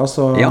 På lørdag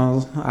så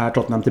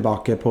Tottenham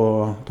tilbake på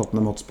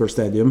Tottenham Hotspur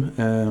Stadium.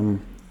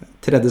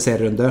 3.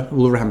 serierunde,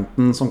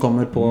 Wolverhampton som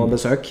kommer på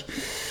besøk.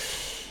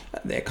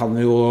 Det kan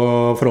jo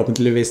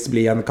forhåpentligvis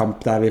bli en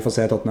kamp der vi får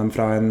se Tottenham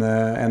fra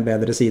en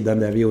bedre side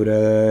enn det vi gjorde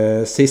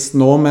sist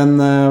nå, men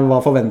hva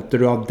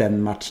forventer du av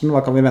den matchen?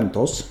 Hva kan vi vente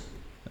oss?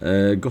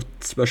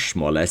 Godt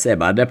spørsmål. Jeg ser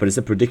bare det på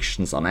disse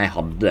predictionsene jeg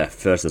hadde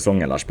før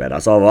sesongen, Lars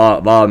Peder. Så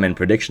var min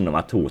prediction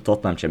nummer 2.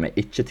 Tottenham kommer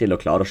ikke til å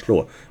klare å slå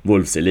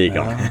Wolves i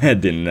ligaen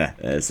denne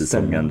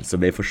sesongen. Så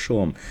vi får se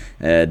om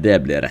det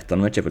blir rett.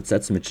 Nå har jeg ikke fått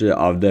sett så mye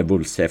av det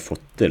Wolves har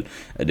fått til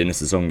denne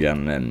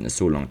sesongen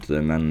så langt,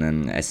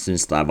 men jeg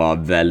synes det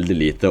var veldig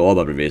lite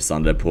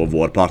overbevisende på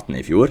vårparten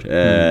i fjor,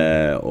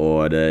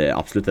 og det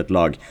absolutt et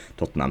lag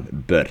Tottenham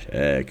bør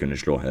kunne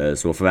slå.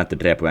 Så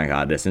forventer 3 poeng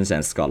her. Det synes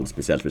jeg en skal,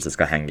 spesielt hvis jeg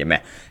skal henge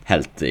med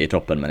helt i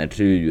toppen, men jeg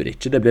tror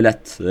ikke det blir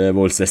lett.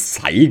 Wolves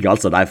seig,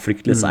 altså de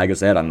fryktelig seig, og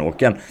så det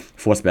noen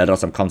få spillere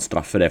som kan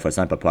straffe det, for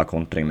eksempel på en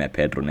kontring med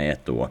Pedro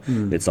Neto og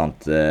litt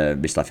sånt,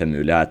 hvis de får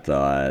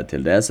muligheter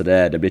til det, så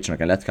det blir ikke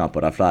noen lettkamp,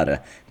 og det flere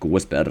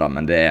gode spillere,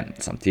 men det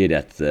samtidig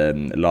et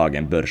lag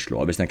en bør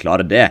slå. Hvis en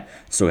klarer det,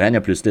 så har en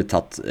jo plutselig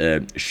tatt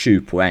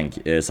 7 poeng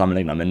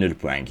sammenlignet med 0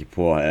 poeng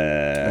på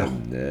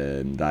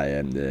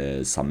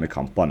de samme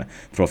kampene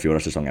fra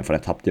fjorårssesongen, for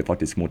en tappte jo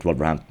faktisk mot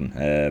Wolverhampton.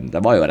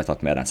 Det var jo rett og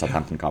slett med den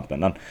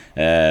Southampton-kampen den,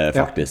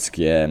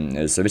 faktisk.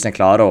 Så hvis en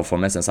klarer å få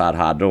med seg en seier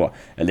her,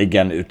 da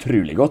ligger en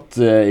utrolig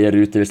godt i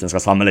rute hvis en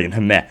skal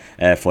sammenligne med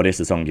forrige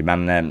sesong.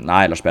 Men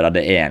nei, Lars Peder,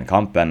 det en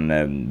kamp en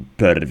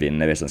bør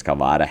vinne hvis en skal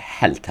være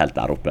helt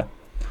der oppe.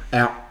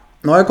 Ja.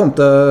 Nå har jeg kommet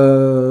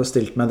til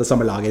stilt med det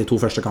samme laget i 2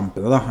 første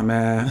kampene da,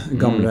 med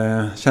gamle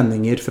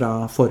kjenninger fra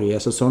forrige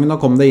sesong. Nå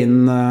kom det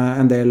inn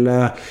en del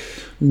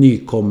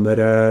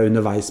nykommere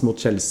underveis mot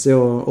Chelsea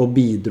og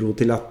bidro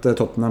til at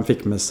Tottenham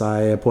fikk med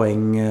seg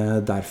poeng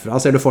derfra.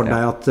 Ser du for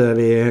deg at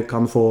vi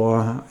kan få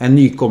en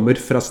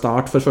nykommer fra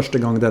start for første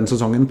gang denne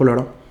sesongen på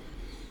lørdag?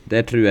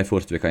 Det tror jeg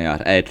fort vi kan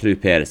gjøre. Jeg tror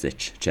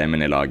Perisic kommer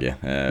inn i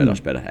laget.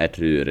 Jeg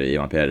tror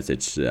Ivan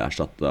Perisic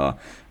erstatter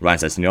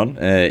Ryan Sessegnon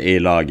i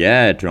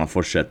laget. Jeg tror han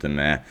fortsetter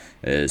med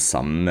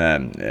samme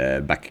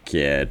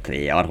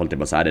back-treer, holdt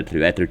jeg på å si. Det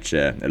tror jeg. Jeg tror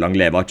ikke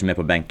Langley var ikke med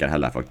på benken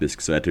heller,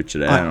 faktisk, så jeg tror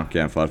ikke det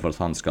noen fare for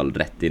at han skal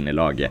rett inn i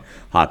laget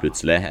her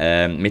plutselig.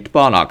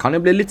 Midtbanen kan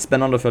jo bli litt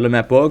spennende å følge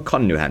med på.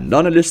 Kan jo hende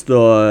han har lyst til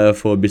å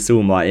få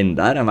Bissouma inn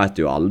der. Jeg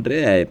vet jo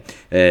aldri.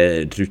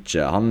 Jeg tror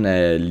ikke han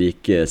er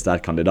like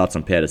sterk kandidat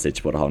som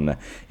Perisic for å havne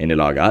inn i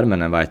laget her,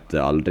 men jeg vet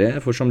aldri.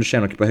 For som det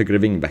skjer noe på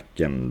høyre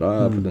wingbacken,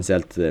 da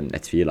potensielt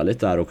jeg tviler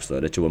litt der også.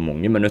 Det er ikke vært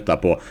mange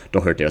minutter på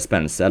Doherty og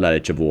Spence, eller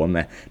ikke vært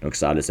med noe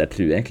særlig, så jeg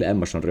tror egentlig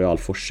Emerson Royal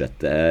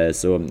fortsetter.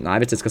 Så nei,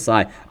 hvis jeg skal si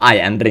en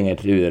endring jeg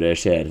tror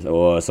skjer,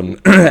 og som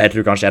jeg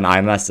tror kanskje er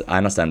en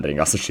eneste endring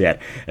som skjer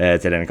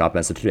til denne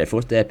kampen, så tror jeg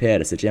fort det er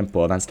Perisic igjen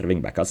på venstre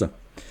wingback, altså.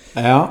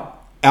 Ja,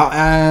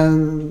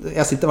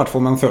 jeg sitter i hvert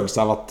fall med en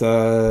følelse av at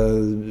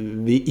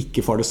vi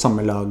ikke får det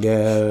samme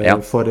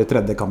laget for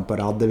tredje kamp på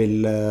rad. Det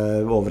vil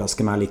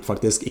overraske meg litt,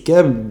 faktisk.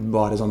 Ikke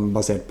bare sånn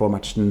basert på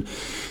matchen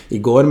i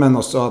går, men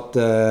også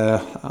at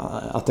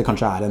det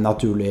kanskje er en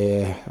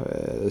naturlig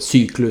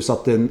syklus,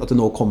 at det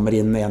nå kommer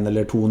inn 1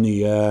 eller 2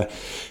 nye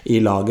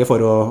i laget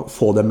for å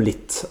få dem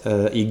litt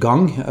i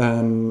gang.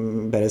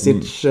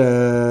 Perisic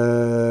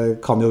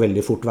kan jo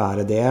veldig fort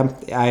være det.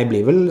 Jeg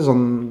blir vel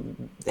sånn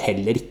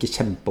heller ikke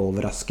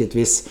kjempeoverrasket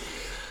hvis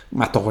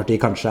Matt Doherty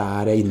kanskje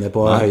er inne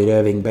på høyre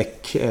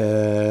wingback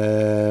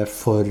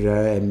for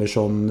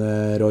Emerson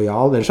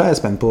Royal. Ellers er jeg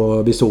spent på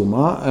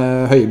Bissouma.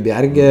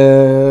 Højbjerg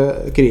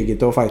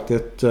kriget og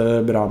fightet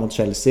bra mot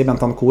Chelsea.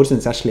 Bentancur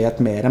synes jeg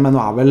slet mer, men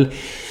nå er vel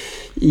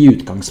i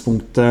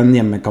utgangspunktet en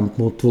hjemmekamp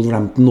mot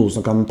Wolverhampton, noe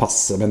som kan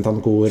passe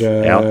Bentancur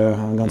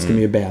ganske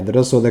mye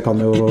bedre, så det kan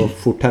jo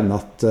fort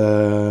hende at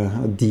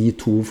de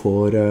to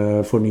får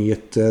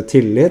fornyet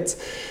tillit.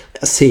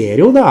 Jeg ser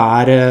jo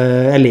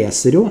jeg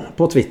leser jo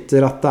på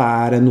Twitter at det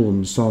er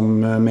noen som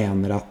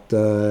mener at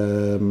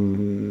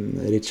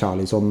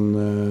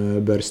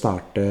Richarlison bør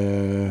starte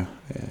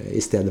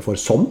i stedet for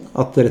Son,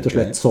 at rett og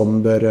slett Son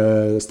bør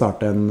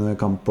starte en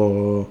kamp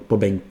på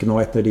benken nå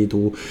etter de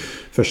 2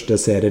 første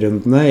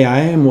serierundene.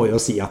 Jeg må jo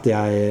si at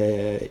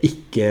jeg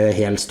ikke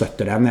helt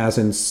støtter den. Jeg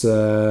synes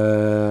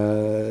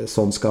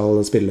Son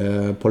skal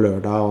spille på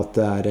lørdag, og at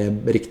det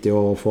er riktig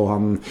å få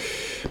han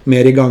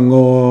mer i gang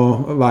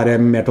og være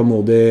mer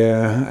tålmodig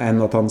enn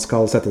at han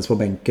skal settes på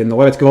benken.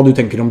 Og jeg vet ikke hva du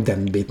tenker om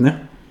den biten,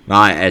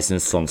 Nei, jeg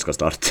synes sånn skal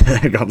starte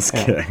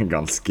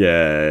ganske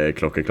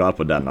klokkeklar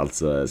på den,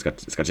 altså skal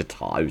ikke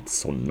ta ut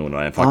sånn nå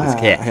når en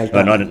faktisk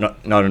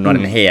når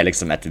en har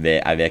liksom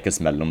en vekes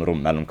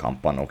mellomrom mellom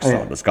kampene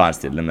også, da skal en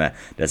stille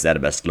med det som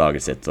er det beste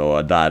laget sitt,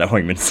 og der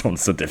er min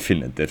sånn så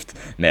definitivt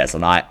med,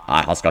 så nei,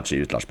 han skal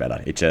ikke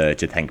utlagsspiller,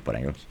 ikke tenk på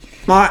det en gang.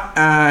 Nei,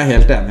 jeg er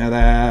helt enig,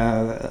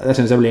 det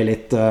synes jeg blir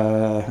litt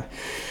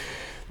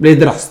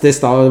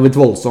drastisk da, litt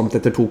voldsomt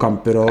etter 2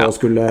 kamper og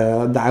skulle,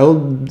 det er jo,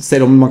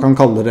 selv om man kan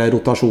kalle det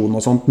rotasjon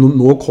og sånt,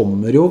 nå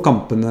kommer jo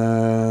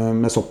kampene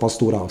med såpass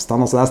stor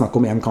avstand, altså det er snakk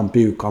om 1 kamp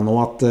i uka nå,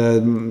 at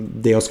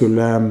det å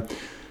skulle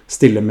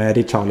stille med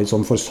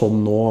Richarlison for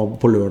sånn nå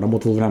på lørdag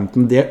mot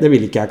Wolverhampton, det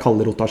vil ikke jeg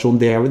kalle rotasjon,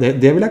 det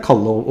vil jeg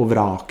kalle å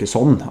vrake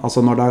sånn,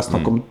 altså når det er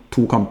snakk om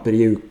 2 kamper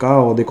i uka,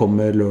 og de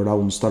kommer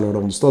lørdag, onsdag,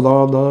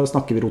 da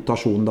snakker vi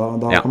rotasjon,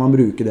 da kan man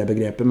bruke det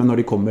begrepet, men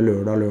når de kommer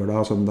lørdag,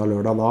 søndag,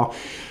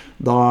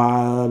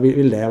 da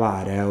vil det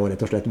være å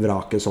rett og slett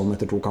vrake sånn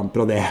etter 2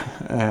 kamper, og det,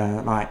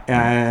 nei,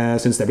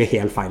 jeg synes det blir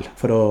helt feil,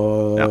 for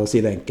å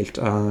si det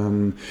enkelt.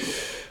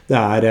 Det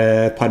er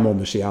et par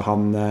måneder siden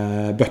han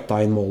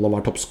bøtta inn mål og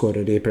var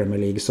toppskårer i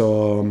Premier League, så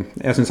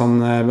jeg synes han,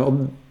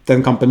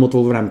 den kampen mot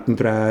Wolverhampton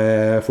tror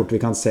jeg fort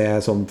vi kan se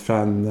sånn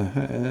fra en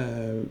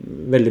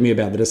veldig mye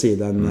bedre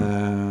side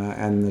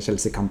enn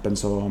Chelsea-kampen,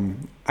 så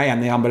jeg er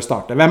enig, han bør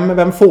starte.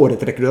 Hvem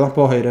foretrekker du da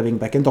på høyre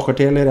wingbacken?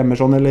 Doherty eller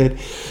Emerson eller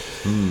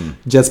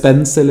Jed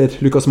Spence eller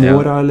Lucas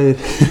Moura eller?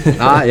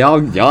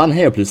 Han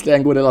har jo plutselig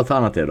en god del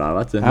alternativ der,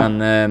 vet du.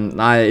 Men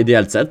nei,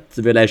 ideelt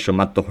sett vil jeg se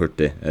Matt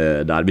Doherty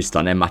der, hvis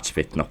han er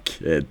matchfit nok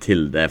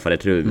til det, for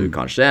jeg tror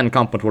kanskje en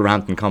kamp mot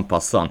Wolverhampton kan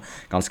passe han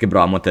ganske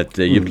bra mot et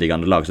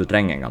dypliggende lag, så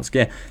trenger en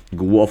ganske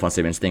gode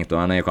offensive instinkt,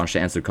 og han er jo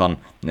kanskje en som kan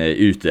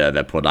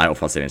utøve på de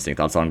offensive instinkt,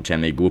 altså han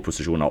kommer i gode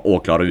posisjoner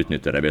og klarer å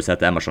utnytte det. Vi har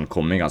sett Emerson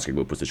komme i ganske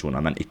gode posisjoner,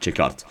 men ikke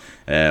klart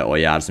å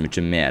gjøre så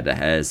mye med det,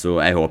 så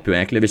jeg håper jo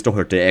egentlig, hvis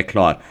Doherty er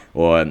klar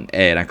og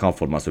er i den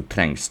kampformen som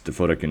trengs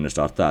for å kunne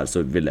starte her,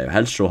 så vil jeg jo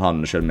helst se han,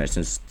 selv om jeg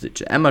synes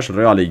ikke Emerson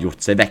Royal har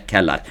gjort seg vekk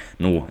heller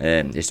nå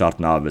i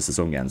starten av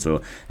sesongen, så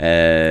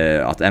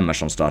at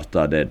Emerson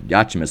starter, det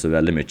gjør ikke meg så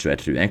veldig mye, og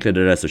jeg tror egentlig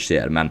det er det som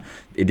skjer, men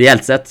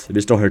ideelt sett,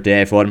 hvis Doherty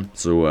er i form,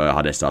 så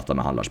hadde jeg startet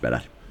med han Lars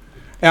Peder.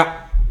 Ja,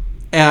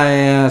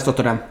 Jeg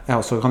støtter den. Jeg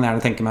også kan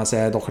gjerne tenke meg å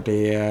se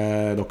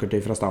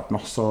Doherty fra starten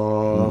også. Så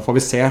får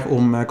vi se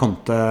om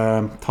Conte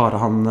tar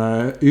han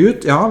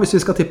ut. Ja, hvis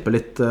vi skal tippe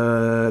litt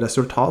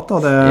resultat da.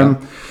 Det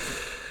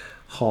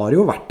har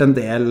jo vært en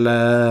del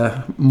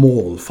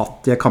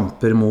målfattige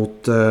kamper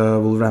mot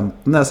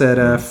Wolverhampton. Jeg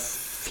ser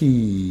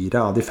 4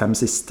 av de 5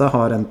 siste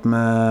har endt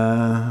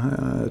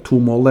med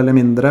 2 mål eller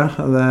mindre.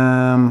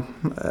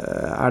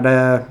 Er det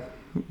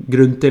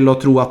grunn til å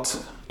tro at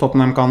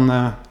Tottenham kan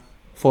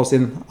få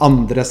sin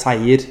andre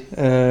seier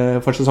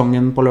for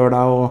sesongen på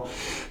lørdag og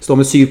stå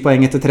med 7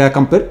 poeng etter 3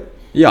 kamper?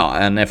 Ja,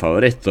 en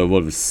favoritt, og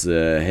Wolves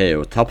har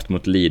jo tapt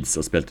mot Leeds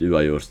og spilt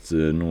uavgjort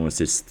nå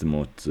sist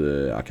mot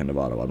kan det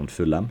være mot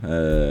Fulham?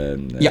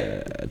 Ja.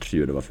 Jeg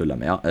tror det var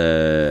Fulham, ja.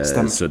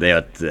 Så det er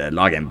jo et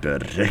lag en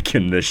bør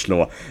kunne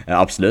slå,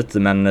 absolutt.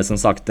 Men som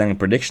sagt, den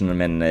predictionen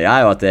min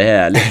er jo at det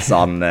er litt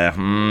sånn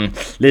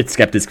litt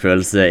skeptisk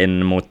følelse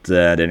inn mot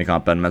denne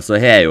kampen. Men så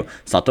har jeg jo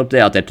satt opp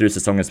det at jeg tror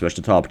sesongens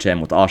første tap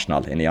kommer mot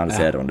Arsenal inn i andre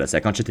serierunde, så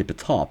jeg kan ikke tippe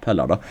tap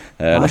heller da.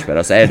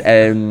 Så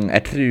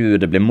jeg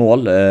tror det blir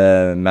mål,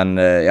 men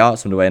ja,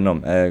 som du var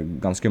innom,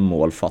 ganske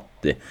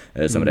målfattig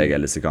som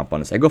regel i disse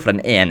kampene. Så jeg går for en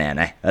 1-1,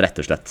 rett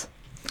og slett.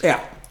 Ja,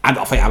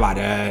 da får jeg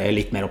være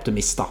litt mer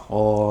optimist da,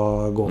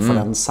 og gå for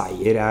en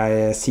seier.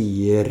 Jeg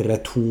sier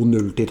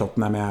 2-0 til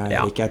Tottenham.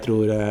 Jeg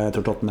tror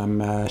Tottenham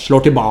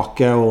slår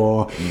tilbake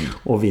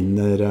og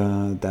vinner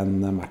den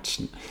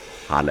matchen.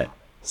 Herlig.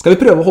 Skal vi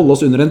prøve å holde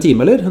oss under en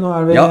time, eller? Nå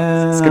er vi, ja,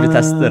 skal vi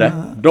teste det?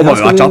 Da må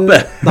vi være kjappe.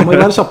 Da må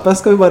vi være kjappe.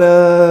 Skal vi bare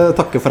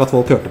takke for at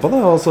folk hørte på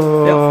det, og så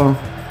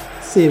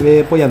sier vi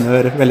på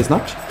gjenhør veldig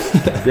snart.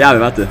 Det vi,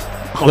 vet du.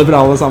 Ha det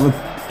bra alle sammen.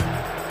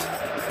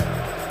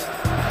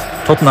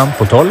 Tottenham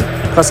på 12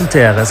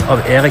 presenteres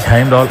av Erik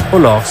Heimdal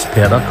og Lars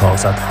Peder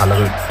Karseth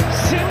Hellerud.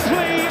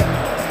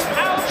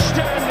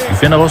 Du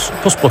finner oss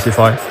på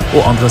Spotify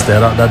og andre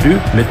steder der du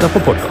lytter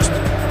på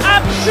podcast.